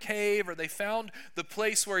back on a cave, or they found the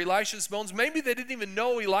place where Elisha's bones. Maybe they didn't even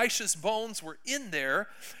know Elisha's bones were in there,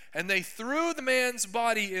 and they threw the man's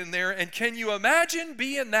body in there. And can you imagine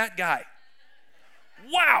being that guy?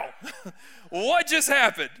 Wow, what just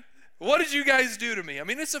happened? What did you guys do to me? I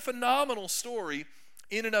mean, it's a phenomenal story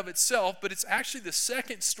in and of itself, but it's actually the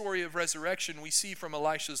second story of resurrection we see from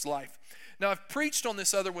Elisha's life. Now, I've preached on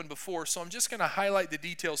this other one before, so I'm just going to highlight the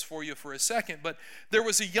details for you for a second. But there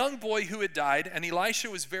was a young boy who had died, and Elisha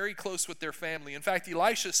was very close with their family. In fact,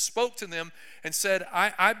 Elisha spoke to them and said,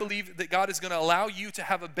 I believe that God is going to allow you to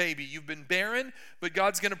have a baby. You've been barren, but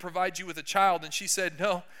God's going to provide you with a child. And she said,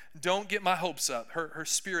 no, don't get my hopes up. Her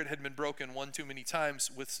spirit had been broken one too many times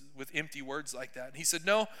with empty words like that. And he said,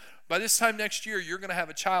 no, by this time next year, you're going to have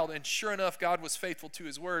a child. And sure enough, God was faithful to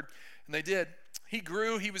his word, and they did. He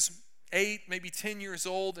grew. He was 8, maybe 10 years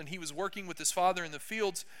old, and he was working with his father in the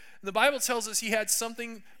fields. And the Bible tells us he had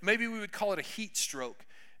something, maybe we would call it a heat stroke.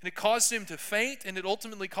 And it caused him to faint, and it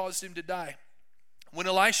ultimately caused him to die. When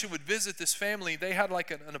Elisha would visit this family, they had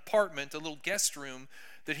like an apartment, a little guest room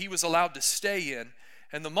that he was allowed to stay in.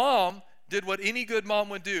 And the mom did what any good mom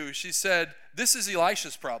would do. She said, this is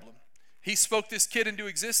Elisha's problem. He spoke this kid into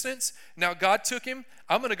existence. Now God took him.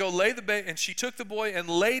 I'm going to go lay the baby. And she took the boy and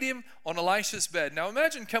laid him on Elisha's bed. Now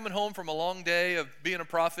imagine coming home from a long day of being a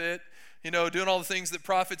prophet, doing all the things that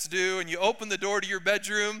prophets do. And you open the door to your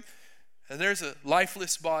bedroom and there's a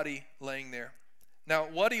lifeless body laying there. Now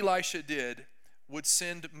what Elisha did would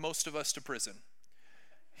send most of us to prison.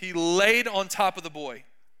 He laid on top of the boy.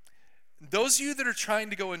 Those of you that are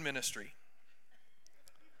trying to go in ministry,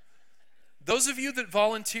 those of you that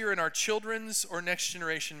volunteer in our children's or next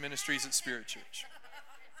generation ministries at Spirit Church,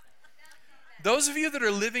 those of you that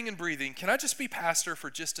are living and breathing, can I just be pastor for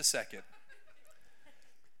just a second?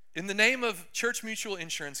 In the name of Church Mutual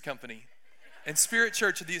Insurance Company and Spirit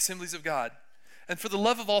Church of the Assemblies of God, and for the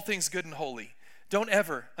love of all things good and holy, don't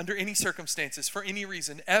ever, under any circumstances, for any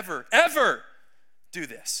reason, ever do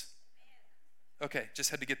this. Okay, just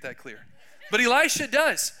had to get that clear. But Elisha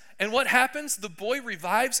does. And what happens? The boy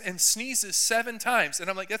revives and sneezes 7 times. And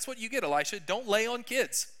I'm like, that's what you get, Elisha. Don't lay on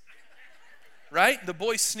kids. Right? The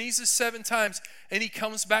boy sneezes 7 times and he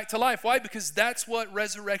comes back to life. Why? Because that's what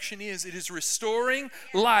resurrection is. It is restoring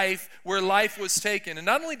life where life was taken. And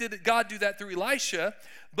not only did God do that through Elisha,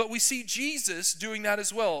 but we see Jesus doing that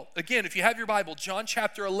as well. Again, if you have your Bible, John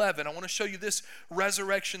chapter 11, I want to show you this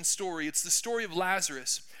resurrection story. It's the story of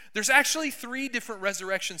Lazarus. There's actually 3 different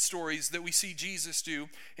resurrection stories that we see Jesus do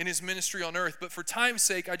in his ministry on earth. But for time's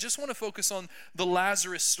sake, I just want to focus on the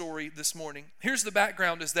Lazarus story this morning. Here's the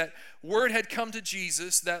background, is that word had come to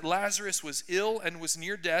Jesus that Lazarus was ill and was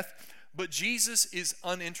near death, but Jesus is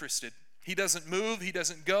uninterested. He doesn't move, he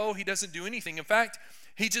doesn't go, he doesn't do anything. In fact,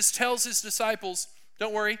 he just tells his disciples,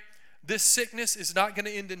 don't worry, this sickness is not going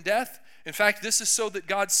to end in death. In fact, this is so that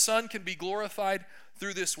God's Son can be glorified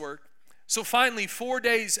through this work. So finally, 4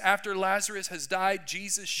 days after Lazarus has died,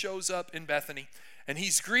 Jesus shows up in Bethany. And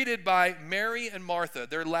he's greeted by Mary and Martha.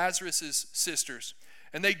 They're Lazarus' sisters.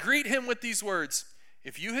 And they greet him with these words,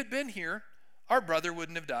 if you had been here, our brother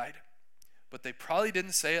wouldn't have died. But they probably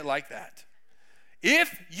didn't say it like that.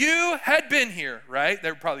 If you had been here, right?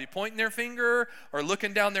 They're probably pointing their finger or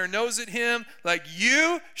looking down their nose at him like,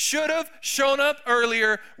 you should have shown up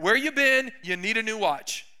earlier. Where you been? You need a new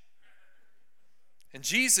watch. And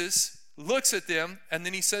Jesus looks at them, and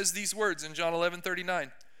then he says these words in John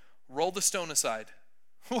 11:39, roll the stone aside.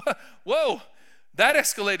 Whoa, that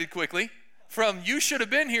escalated quickly from you should have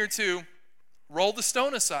been here to roll the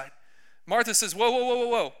stone aside. Martha says,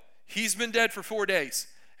 whoa. He's been dead for 4 days.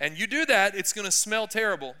 And you do that, it's going to smell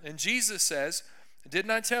terrible. And Jesus says,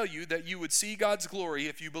 didn't I tell you that you would see God's glory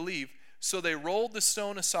if you believe? So they rolled the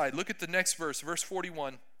stone aside. Look at the next verse, verse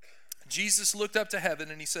 41. Jesus looked up to heaven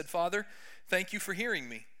and he said, Father, thank you for hearing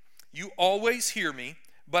me. You always hear me,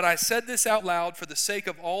 but I said this out loud for the sake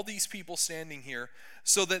of all these people standing here,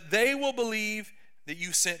 so that they will believe that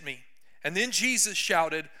you sent me. And then Jesus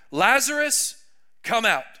shouted, Lazarus, come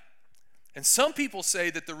out. And some people say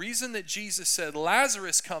that the reason that Jesus said,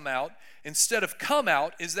 Lazarus, come out, instead of come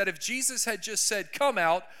out, is that if Jesus had just said, come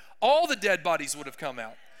out, all the dead bodies would have come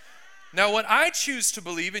out. Now, what I choose to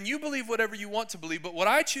believe, and you believe whatever you want to believe, but what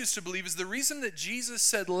I choose to believe is the reason that Jesus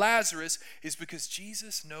said Lazarus is because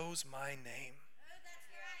Jesus knows my name.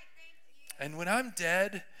 And when I'm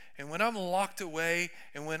dead, and when I'm locked away,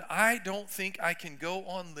 and when I don't think I can go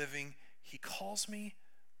on living, he calls me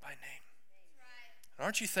by name.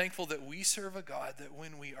 Aren't you thankful that we serve a God that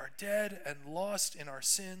when we are dead and lost in our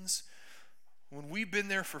sins, when we've been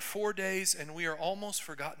there for 4 days and we are almost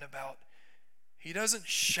forgotten about, he doesn't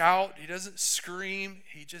shout, he doesn't scream,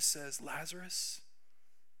 he just says, Lazarus,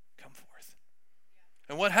 come forth.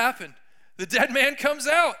 And what happened? The dead man comes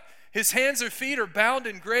out. His hands and feet are bound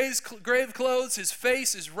in grave clothes. His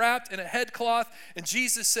face is wrapped in a headcloth. And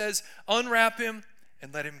Jesus says, unwrap him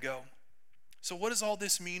and let him go. So what does all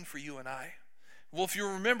this mean for you and I? Well, if you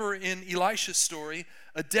remember in Elisha's story,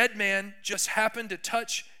 a dead man just happened to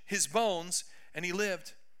touch his bones and he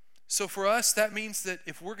lived. So for us, that means that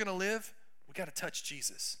if we're going to live, we got to touch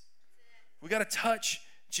Jesus. We got to touch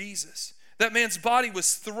Jesus. That man's body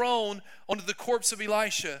was thrown onto the corpse of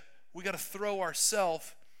Elisha. We got to throw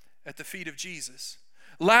ourselves at the feet of Jesus.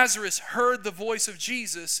 Lazarus heard the voice of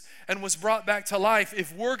Jesus and was brought back to life.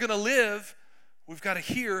 If we're going to live, we've got to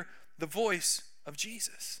hear the voice of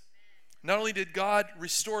Jesus. Not only did God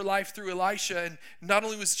restore life through Elisha, and not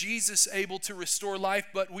only was Jesus able to restore life,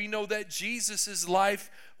 but we know that Jesus'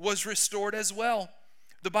 life was restored as well.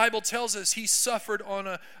 The Bible tells us he suffered on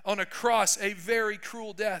a cross a very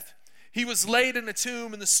cruel death. He was laid in a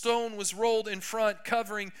tomb and the stone was rolled in front,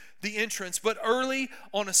 covering the entrance. But early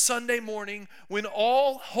on a Sunday morning, when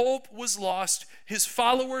all hope was lost, his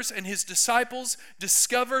followers and his disciples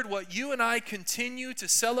discovered what you and I continue to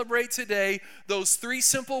celebrate today, those 3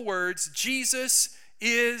 simple words, Jesus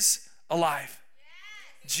is alive.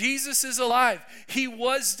 Jesus is alive. He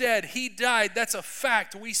was dead. He died. That's a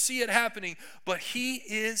fact. We see it happening. But he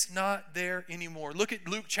is not there anymore. Look at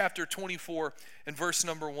Luke chapter 24 and verse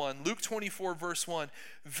number 1. Luke 24 verse 1.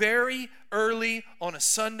 Very early on a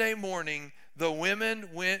Sunday morning, the women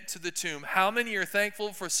went to the tomb. How many are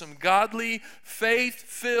thankful for some godly,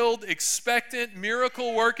 faith-filled, expectant,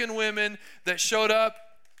 miracle-working women that showed up?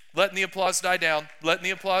 Letting the applause die down. Letting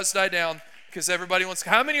the applause die down. Because everybody wants to.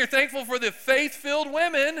 How many are thankful for the faith-filled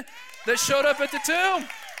women that showed up at the tomb?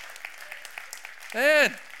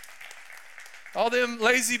 Man, all them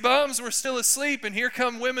lazy bums were still asleep, and here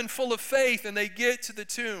come women full of faith, and they get to the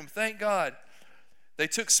tomb. Thank God. They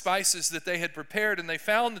took spices that they had prepared, and they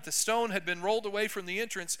found that the stone had been rolled away from the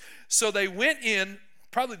entrance. So they went in,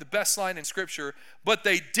 probably the best line in Scripture, but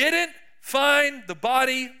they didn't find the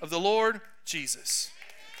body of the Lord Jesus.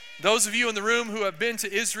 Those of you in the room who have been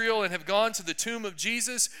to Israel and have gone to the tomb of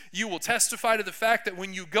Jesus, you will testify to the fact that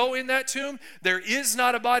when you go in that tomb, there is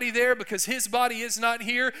not a body there because his body is not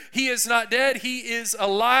here. He is not dead. He is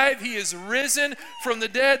alive. He is risen from the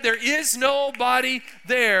dead. There is no body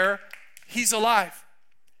there. He's alive.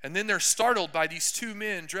 And then they're startled by these 2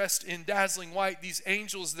 men dressed in dazzling white, these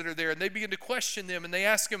angels that are there. And they begin to question them and they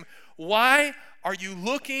ask him, why are you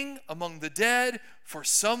looking among the dead for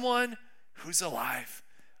someone who's alive?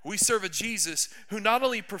 We serve a Jesus who not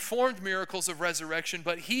only performed miracles of resurrection,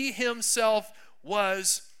 but he himself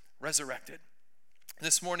was resurrected.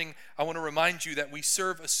 This morning, I want to remind you that we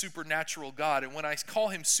serve a supernatural God. And when I call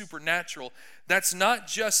him supernatural, that's not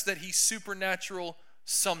just that he's supernatural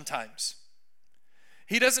sometimes.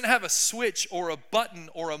 He doesn't have a switch or a button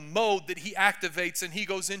or a mode that he activates and he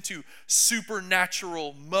goes into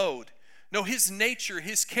supernatural mode. No, his nature,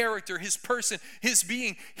 his character, his person, his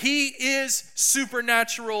being, he is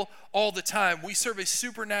supernatural all the time. We serve a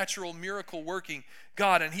supernatural miracle-working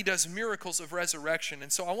God, and he does miracles of resurrection.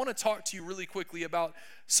 And so I want to talk to you really quickly about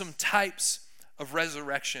some types of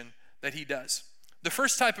resurrection that he does. The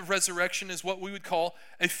first type of resurrection is what we would call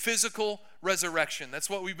a physical resurrection. That's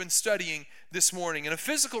what we've been studying this morning. And a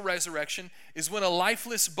physical resurrection is when a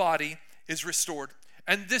lifeless body is restored.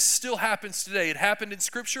 And this still happens today. It happened in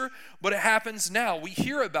Scripture, but it happens now. We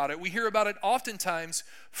hear about it. We hear about it oftentimes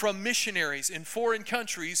from missionaries in foreign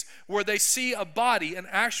countries where they see a body, an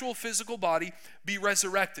actual physical body, be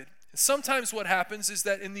resurrected. Sometimes what happens is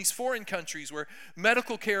that in these foreign countries where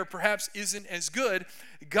medical care perhaps isn't as good,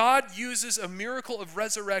 God uses a miracle of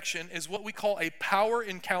resurrection as what we call a power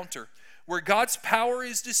encounter, where God's power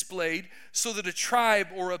is displayed so that a tribe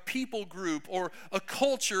or a people group or a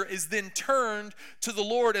culture is then turned to the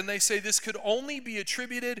Lord, and they say this could only be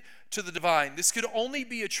attributed to the divine. This could only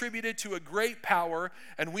be attributed to a great power,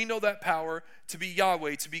 and we know that power to be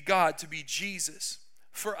Yahweh, to be God, to be Jesus.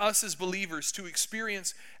 For us as believers to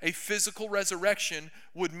experience a physical resurrection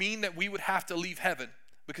would mean that we would have to leave heaven,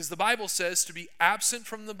 because the Bible says to be absent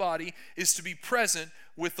from the body is to be present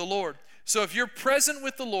with the Lord. So if you're present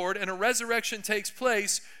with the Lord and a resurrection takes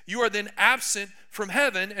place, you are then absent from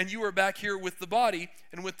heaven and you are back here with the body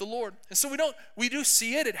and with the Lord. And so we do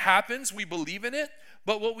see it, it happens, we believe in it,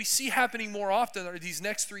 but what we see happening more often are these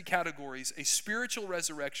next 3 categories: a spiritual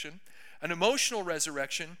resurrection, an emotional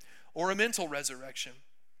resurrection, or a mental resurrection.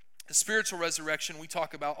 The spiritual resurrection we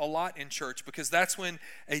talk about a lot in church because that's when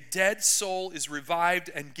a dead soul is revived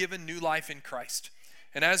and given new life in Christ.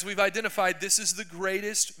 And as we've identified, this is the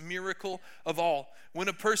greatest miracle of all. When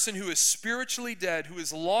a person who is spiritually dead, who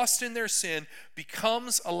is lost in their sin,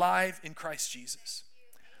 becomes alive in Christ Jesus.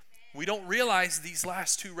 We don't realize these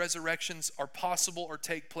last two resurrections are possible or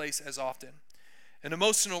take place as often. An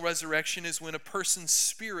emotional resurrection is when a person's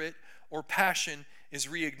spirit or passion is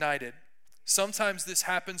reignited. Sometimes this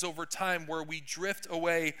happens over time where we drift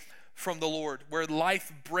away from the Lord, where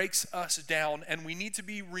life breaks us down, and we need to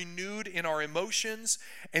be renewed in our emotions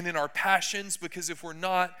and in our passions, because if we're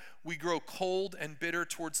not, we grow cold and bitter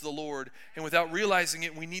towards the Lord. And without realizing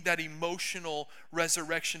it, we need that emotional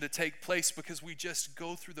resurrection to take place, because we just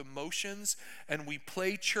go through the motions and we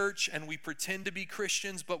play church and we pretend to be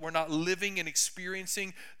Christians, but we're not living and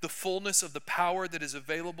experiencing the fullness of the power that is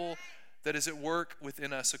available, that is at work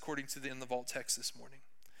within us, according to the In the Vault text this morning.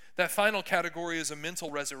 That final category is a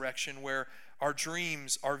mental resurrection, where our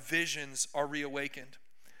dreams, our visions are reawakened.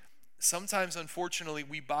 Sometimes, unfortunately,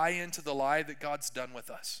 we buy into the lie that God's done with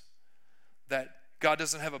us, that God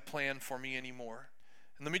doesn't have a plan for me anymore.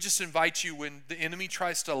 And let me just invite you, when the enemy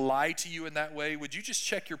tries to lie to you in that way, would you just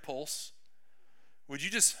check your pulse? Would you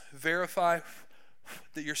just verify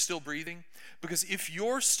that you're still breathing? Because if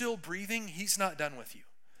you're still breathing, he's not done with you.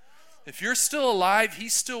 If you're still alive,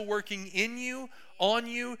 he's still working in you, on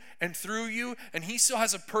you, and through you, and he still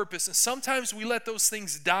has a purpose. And sometimes we let those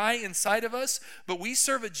things die inside of us, but we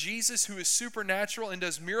serve a Jesus who is supernatural and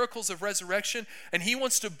does miracles of resurrection, and he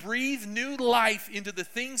wants to breathe new life into the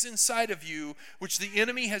things inside of you which the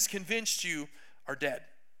enemy has convinced you are dead.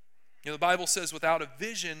 You know, the Bible says without a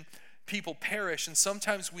vision, people perish, and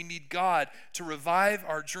sometimes we need God to revive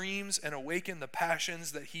our dreams and awaken the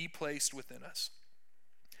passions that he placed within us.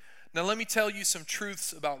 Now, let me tell you some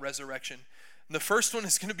truths about resurrection. And the first one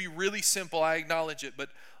is going to be really simple, I acknowledge it, but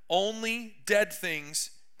only dead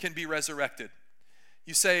things can be resurrected.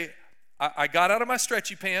 You say, I got out of my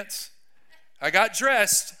stretchy pants, I got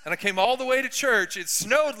dressed, and I came all the way to church. It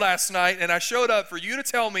snowed last night, and I showed up for you to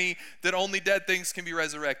tell me that only dead things can be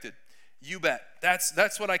resurrected. You bet.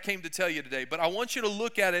 That's what I came to tell you today. But I want you to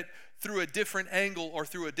look at it through a different angle or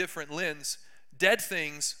through a different lens. Dead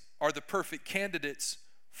things are the perfect candidates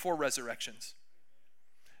for resurrections.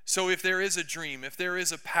 So if there is a dream, if there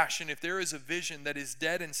is a passion, if there is a vision that is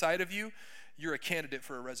dead inside of you, you're a candidate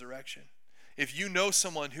for a resurrection. If you know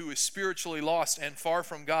someone who is spiritually lost and far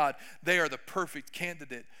from God, they are the perfect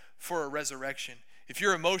candidate for a resurrection. If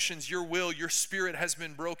your emotions, your will, your spirit has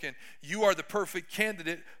been broken, you are the perfect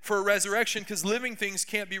candidate for a resurrection, because living things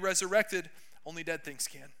can't be resurrected, only dead things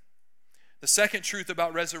can. The second truth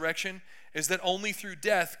about resurrection is that only through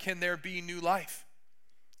death can there be new life.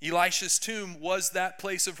 Elisha's tomb was that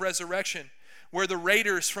place of resurrection, where the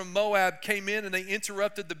raiders from Moab came in and they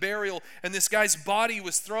interrupted the burial, and this guy's body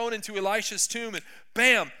was thrown into Elisha's tomb, and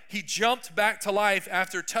bam, he jumped back to life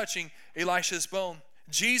after touching Elisha's bone.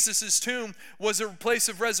 Jesus' tomb was a place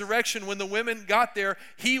of resurrection. When the women got there,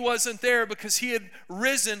 he wasn't there because he had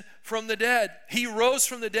risen from the dead. He rose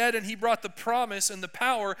from the dead, and he brought the promise and the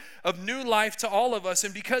power of new life to all of us.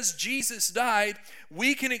 And because Jesus died,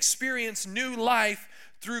 we can experience new life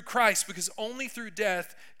through Christ, because only through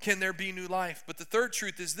death can there be new life. But the third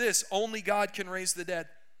truth is this: only God can raise the dead.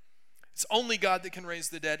 It's only God that can raise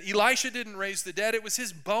the dead. Elisha didn't raise the dead. It was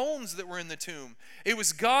his bones that were in the tomb. It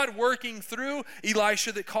was God working through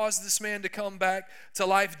Elisha that caused this man to come back to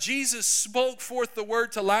life. Jesus spoke forth the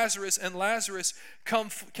word to Lazarus, and Lazarus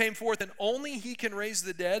came forth, and only he can raise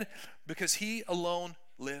the dead because he alone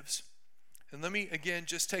lives. And let me, again,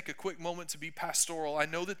 just take a quick moment to be pastoral. I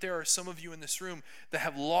know that there are some of you in this room that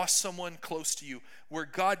have lost someone close to you where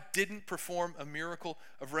God didn't perform a miracle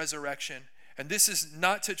of resurrection. And this is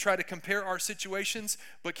not to try to compare our situations,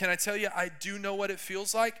 but can I tell you, I do know what it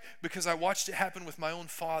feels like, because I watched it happen with my own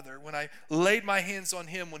father. When I laid my hands on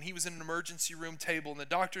him when he was in an emergency room table and the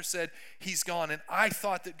doctor said he's gone, and I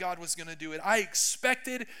thought that God was going to do it. I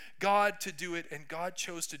expected God to do it, and God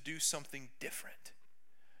chose to do something different.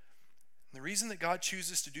 And the reason that God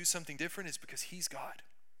chooses to do something different is because he's God.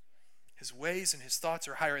 His ways and his thoughts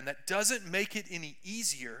are higher, and that doesn't make it any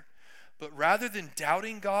easier. But rather than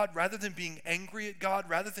doubting God, rather than being angry at God,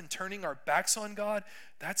 rather than turning our backs on God,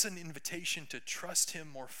 that's an invitation to trust him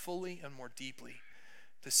more fully and more deeply.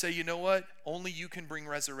 To say, you know what? Only you can bring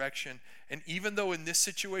resurrection. And even though in this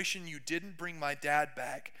situation you didn't bring my dad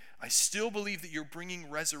back, I still believe that you're bringing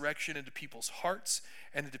resurrection into people's hearts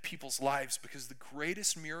and into people's lives, because the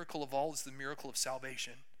greatest miracle of all is the miracle of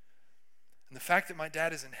salvation. And the fact that my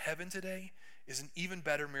dad is in heaven today is an even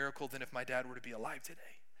better miracle than if my dad were to be alive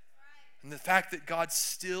today. And the fact that God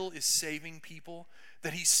still is saving people,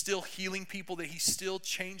 that he's still healing people, that he's still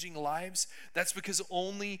changing lives, that's because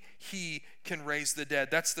only he can raise the dead.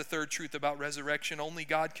 That's the third truth about resurrection. Only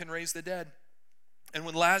God can raise the dead. And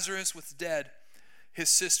when Lazarus was dead, his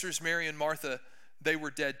sisters Mary and Martha, they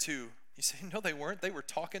were dead too. You say, no, they weren't. They were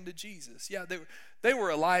talking to Jesus. Yeah, they were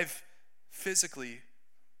alive physically,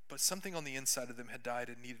 but something on the inside of them had died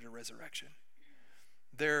and needed a resurrection.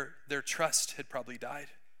 Their trust had probably died.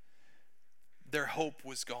 Their hope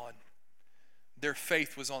was gone. Their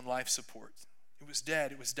faith was on life support. It was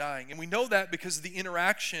dead. It was dying. And we know that because of the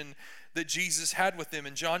interaction that Jesus had with them.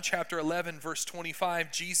 In John chapter 11, verse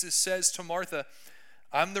 25, Jesus says to Martha,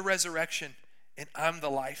 I'm the resurrection and I'm the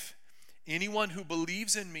life. Anyone who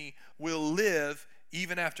believes in me will live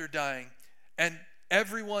even after dying. And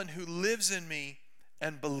everyone who lives in me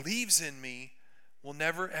and believes in me will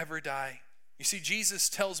never ever die. You see, Jesus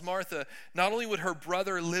tells Martha, not only would her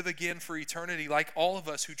brother live again for eternity, like all of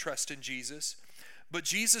us who trust in Jesus, but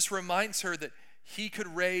Jesus reminds her that he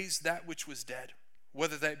could raise that which was dead,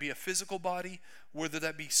 whether that be a physical body, whether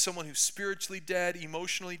that be someone who's spiritually dead,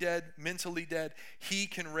 emotionally dead, mentally dead. He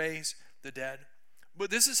can raise the dead.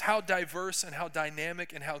 But this is how diverse and how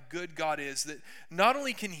dynamic and how good God is, that not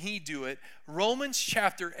only can he do it, Romans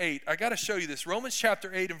chapter 8, I got to show you this. Romans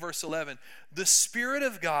chapter 8 and verse 11, the Spirit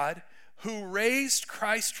of God who raised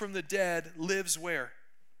Christ from the dead lives where?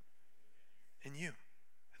 In you.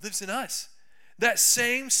 It lives in us. That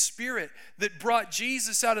same Spirit that brought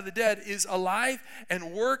Jesus out of the dead is alive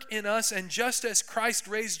and work in us. And just as Christ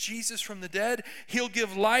raised Jesus from the dead, he'll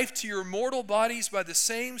give life to your mortal bodies by the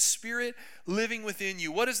same Spirit living within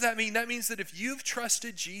you. What does that mean? That means that if you've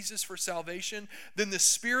trusted Jesus for salvation, then the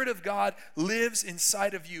Spirit of God lives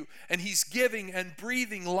inside of you. And he's giving and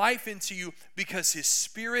breathing life into you because his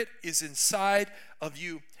Spirit is inside of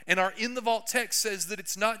you. And our In the Vault text says that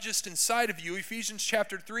it's not just inside of you. Ephesians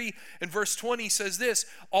chapter 3 and verse 20 says this,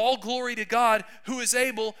 all glory to God who is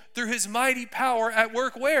able through his mighty power at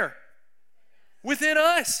work where? Within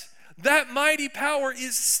us. That mighty power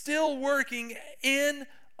is still working in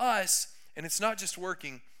us. And it's not just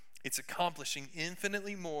working, it's accomplishing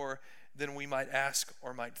infinitely more than we might ask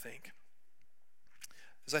or might think.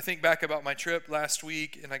 As I think back about my trip last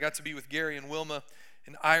week, and I got to be with Gary and Wilma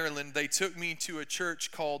in Ireland, they took me to a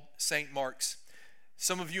church called St. Mark's.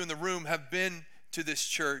 Some of you in the room have been to this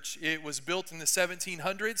church. It was built in the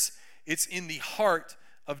 1700s. It's in the heart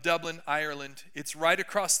of Dublin, Ireland. It's right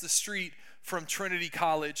across the street from Trinity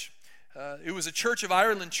College. It was a Church of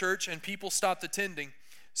Ireland church, and people stopped attending.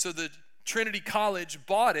 So the Trinity College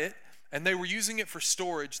bought it, and they were using it for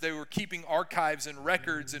storage. They were keeping archives and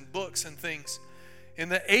records and books and things. In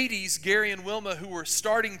the 80s, Gary and Wilma, who were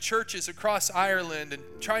starting churches across Ireland and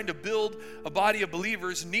trying to build a body of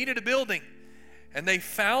believers, needed a building. And they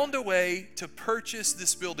found a way to purchase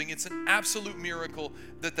this building. It's an absolute miracle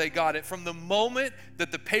that they got it. From the moment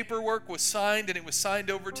that the paperwork was signed and it was signed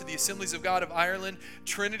over to the Assemblies of God of Ireland,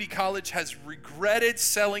 Trinity College has regretted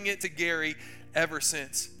selling it to Gary ever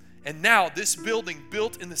since. And now this building,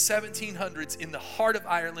 built in the 1700s in the heart of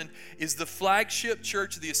Ireland, is the flagship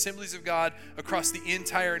church of the Assemblies of God across the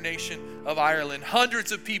entire nation of Ireland.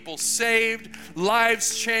 Hundreds of people saved,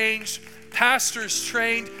 lives changed, pastors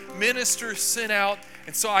trained, ministers sent out.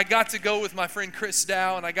 And so I got to go with my friend Chris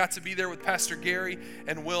Dow, and I got to be there with Pastor Gary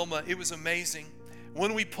and Wilma. It was amazing.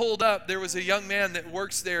 When we pulled up, there was a young man that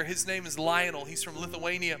works there. His name is Lionel. He's from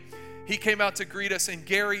Lithuania. He came out to greet us, and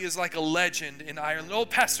Gary is like a legend in Ireland. Oh,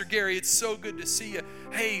 Pastor Gary, it's so good to see you.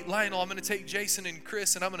 Hey, Lionel, I'm going to take Jason and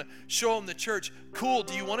Chris, and I'm going to show them the church. Cool,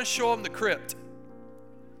 do you want to show them the crypt?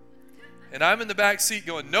 And I'm in the back seat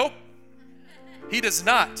going, nope, he does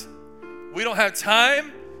not. We don't have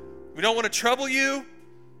time. We don't want to trouble you.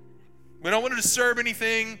 We don't want to disturb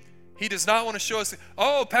anything. He does not want to show us.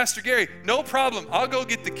 Oh, Pastor Gary, no problem. I'll go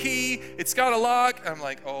get the key. It's got a lock. I'm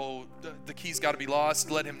like, oh, the key's got to be lost.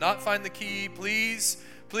 Let him not find the key, please.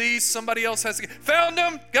 Please, somebody else has the key. Found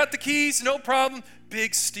him. Got the keys. No problem.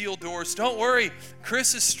 Big steel doors. Don't worry.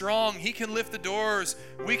 Chris is strong. He can lift the doors.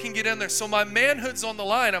 We can get in there. So my manhood's on the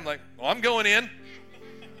line. I'm like, well, I'm going in.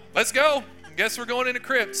 Let's go. Guess we're going in a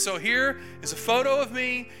crypt. So here is a photo of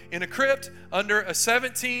me in a crypt under a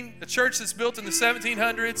church that's built in the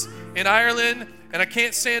 1700s in Ireland, and I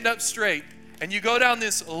can't stand up straight. And you go down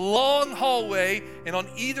this long hallway, and on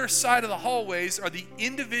either side of the hallways are the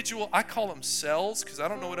individual, I call them cells, because I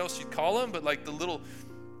don't know what else you'd call them, but like the little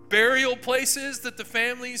burial places that the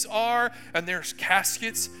families are, and there's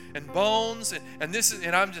caskets and bones,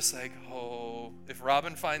 and I'm just like, oh, if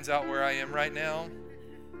Robin finds out where I am right now,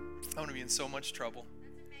 I'm going to be in so much trouble.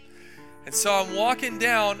 And so I'm walking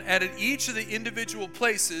down, and at each of the individual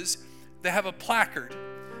places, they have a placard.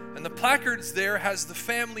 And the placards there has the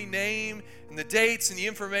family name and the dates and the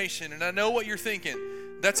information. And I know what you're thinking.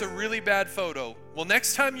 That's a really bad photo. Well,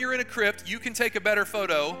 next time you're in a crypt, you can take a better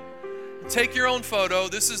photo. Take your own photo.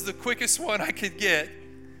 This is the quickest one I could get.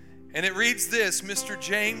 And it reads this: Mr.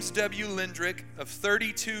 James W. Lindrick of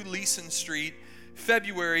 32 Leeson Street,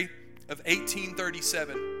 February of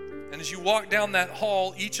 1837. And as you walk down that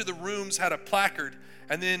hall, each of the rooms had a placard.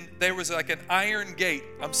 And then there was like an iron gate.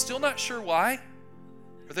 I'm still not sure why.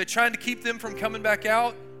 Are they trying to keep them from coming back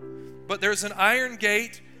out? But there's an iron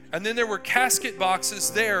gate, and then there were casket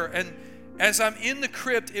boxes there. And as I'm in the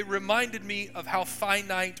crypt, it reminded me of how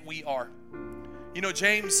finite we are. You know,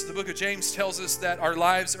 James, the book of James tells us that our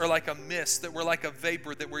lives are like a mist, that we're like a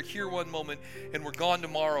vapor, that we're here one moment and we're gone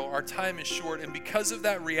tomorrow. Our time is short. And because of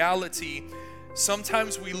that reality,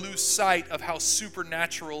 sometimes we lose sight of how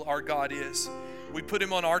supernatural our God is. We put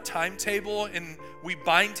him on our timetable and we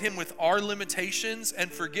bind him with our limitations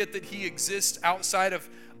and forget that he exists outside of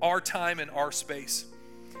our time and our space.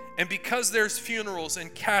 And because there's funerals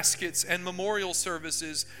and caskets and memorial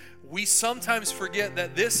services, we sometimes forget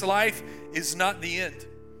that this life is not the end.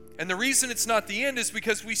 And the reason it's not the end is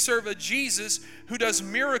because we serve a Jesus who does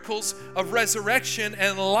miracles of resurrection,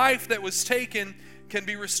 and life that was taken can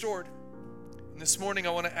be restored. And this morning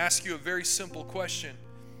I want to ask you a very simple question.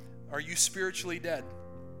 Are you spiritually dead?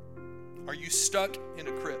 Are you stuck in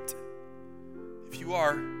a crypt? If you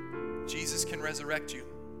are, Jesus can resurrect you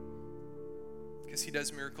because he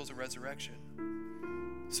does miracles of resurrection.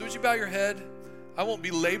 So would you bow your head? I won't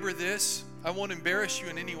belabor this. I won't embarrass you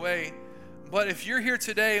in any way. But if you're here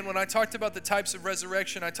today, and when I talked about the types of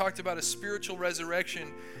resurrection, I talked about a spiritual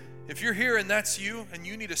resurrection. If you're here and that's you, and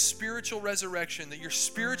you need a spiritual resurrection, that you're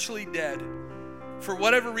spiritually dead, for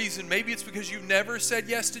whatever reason, maybe it's because you've never said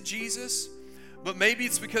yes to Jesus, but maybe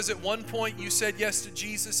it's because at one point you said yes to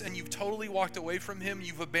Jesus and you've totally walked away from him,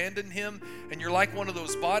 you've abandoned him, and you're like one of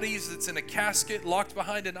those bodies that's in a casket, locked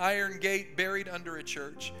behind an iron gate, buried under a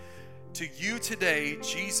church. To you today,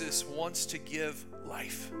 Jesus wants to give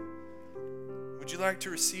life. Would you like to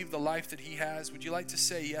receive the life that he has? Would you like to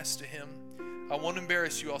say yes to him? I won't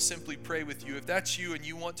embarrass you. I'll simply pray with you. If that's you and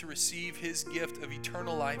you want to receive his gift of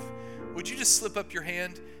eternal life, would you just slip up your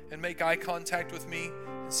hand and make eye contact with me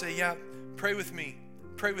and say, yeah, pray with me.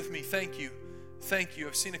 Pray with me. Thank you. Thank you.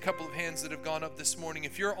 I've seen a couple of hands that have gone up this morning.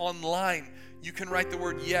 If you're online, you can write the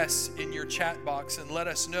word yes in your chat box and let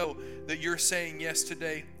us know that you're saying yes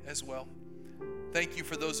today as well. Thank you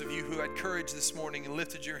for those of you who had courage this morning and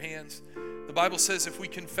lifted your hands. The Bible says if we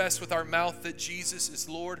confess with our mouth that Jesus is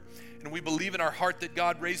Lord and we believe in our heart that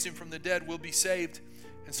God raised him from the dead, we'll be saved.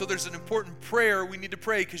 And so there's an important prayer we need to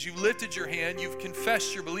pray because you've lifted your hand, you've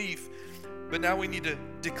confessed your belief, but now we need to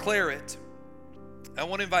declare it. I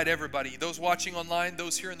want to invite everybody, those watching online,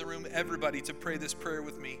 those here in the room, everybody to pray this prayer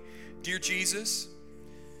with me. Dear Jesus,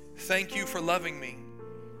 thank you for loving me.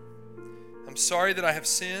 I'm sorry that I have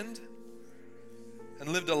sinned and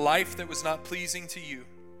lived a life that was not pleasing to you.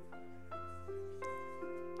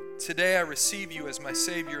 Today I receive you as my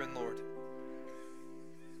Savior and Lord.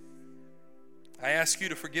 I ask you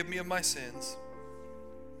to forgive me of my sins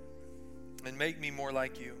and make me more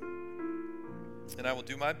like you. And I will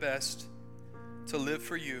do my best to live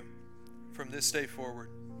for you from this day forward.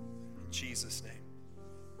 In Jesus' name,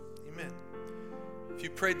 amen. If you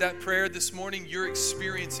prayed that prayer this morning, you're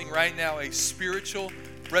experiencing right now a spiritual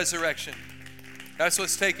resurrection. That's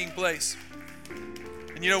what's taking place.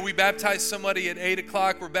 And you know, we baptize somebody at 8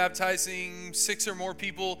 o'clock. We're baptizing 6 or more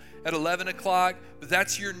people at 11 o'clock. But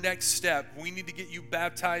that's your next step. We need to get you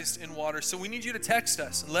baptized in water. So we need you to text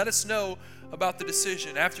us and let us know about the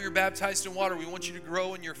decision. After you're baptized in water, we want you to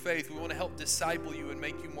grow in your faith. We want to help disciple you and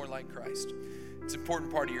make you more like Christ. It's an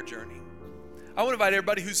important part of your journey. I want to invite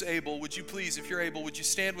everybody who's able, would you please, if you're able, would you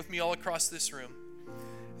stand with me all across this room?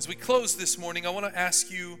 As we close this morning, I want to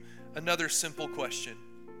ask you another simple question.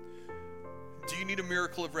 Do you need a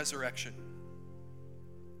miracle of resurrection?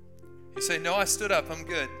 You say, no, I stood up, I'm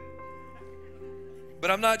good.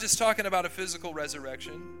 But I'm not just talking about a physical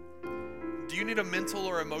resurrection. Do you need a mental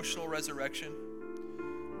or emotional resurrection?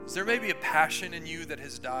 Is there maybe a passion in you that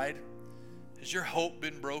has died? Has your hope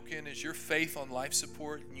been broken? Is your faith on life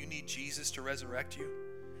support and you need Jesus to resurrect you?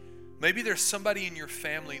 Maybe there's somebody in your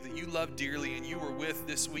family that you love dearly and you were with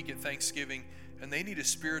this week at Thanksgiving and they need a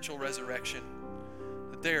spiritual resurrection.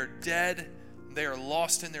 That they are dead, they are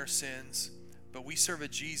lost in their sins, but we serve a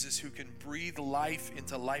Jesus who can breathe life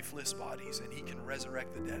into lifeless bodies and he can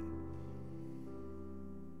resurrect the dead.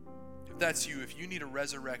 If that's you, if you need a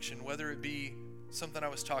resurrection, whether it be something I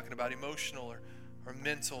was talking about, emotional or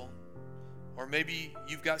mental, Or maybe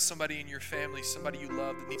you've got somebody in your family, somebody you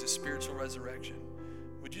love that needs a spiritual resurrection.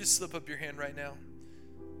 Would you just slip up your hand right now?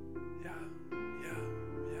 Yeah.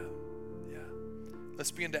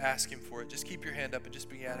 Let's begin to ask him for it. Just keep your hand up and just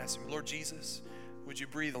begin to ask him, Lord Jesus, would you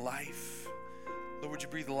breathe life? Lord, would you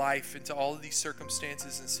breathe life into all of these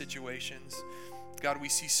circumstances and situations? God, we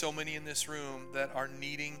see so many in this room that are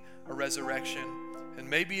needing a resurrection. And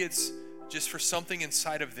maybe it's just for something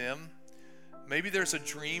inside of them. Maybe there's a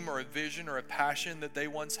dream or a vision or a passion that they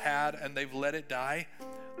once had and they've let it die.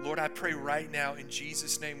 Lord, I pray right now in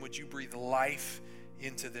Jesus' name, would you breathe life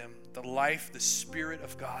into them? The life, the Spirit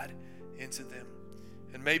of God into them.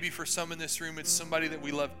 And maybe for some in this room, it's somebody that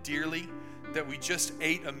we love dearly, that we just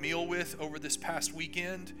ate a meal with over this past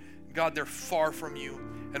weekend. God, they're far from you.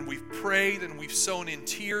 And we've prayed and we've sown in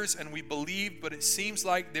tears and we believed, but it seems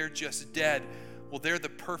like they're just dead. Well, they're the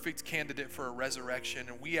perfect candidate for a resurrection.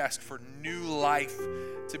 And we ask for new life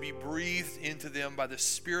to be breathed into them by the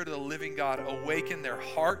Spirit of the living God. Awaken their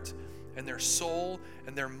heart and their soul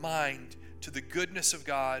and their mind to the goodness of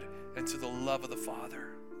God and to the love of the Father.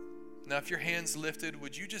 Now, if your hand's lifted,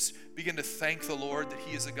 would you just begin to thank the Lord that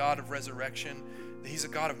he is a God of resurrection, that he's a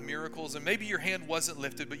God of miracles? And maybe your hand wasn't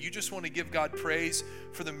lifted, but you just want to give God praise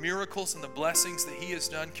for the miracles and the blessings that he has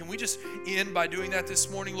done. Can we just end by doing that this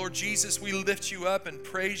morning? Lord Jesus, we lift you up and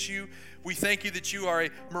praise you. We thank you that you are a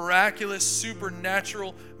miraculous,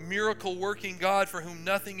 supernatural, miracle-working God for whom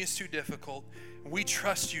nothing is too difficult. We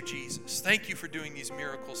trust you, Jesus. Thank you for doing these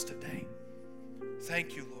miracles today.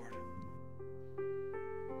 Thank you, Lord.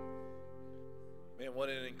 Man, what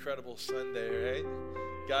an incredible Sunday, right?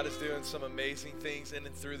 God is doing some amazing things in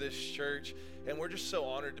and through this church, and we're just so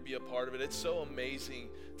honored to be a part of it. It's so amazing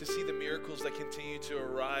to see the miracles that continue to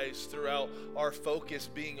arise throughout our focus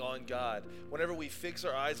being on God. Whenever we fix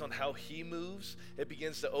our eyes on how he moves, it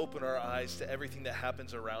begins to open our eyes to everything that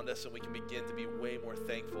happens around us, and we can begin to be way more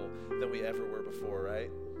thankful than we ever were before,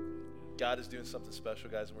 right? God is doing something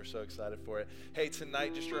special, guys, and we're so excited for it. Hey,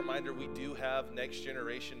 tonight, just a reminder, we do have Next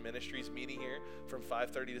Generation Ministries meeting here from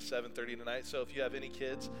 5:30 to 7:30 tonight. So if you have any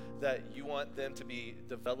kids that you want them to be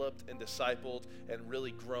developed and discipled and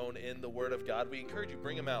really grown in the Word of God, we encourage you,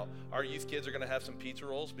 bring them out. Our youth kids are going to have some pizza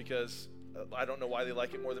rolls because I don't know why they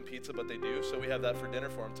like it more than pizza, but they do. So we have that for dinner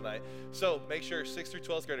for them tonight. So make sure 6th through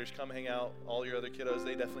 12th graders come hang out. All your other kiddos,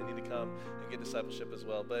 they definitely need to come and get discipleship as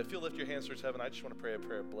well. But if you'll lift your hands towards heaven, I just want to pray a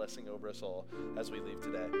prayer of blessing over us all as we leave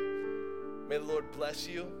today. May the Lord bless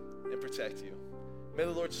you and protect you. May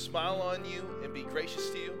the Lord smile on you and be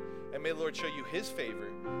gracious to you. And may the Lord show you his favor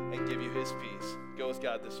and give you his peace. Go with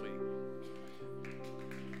God this week.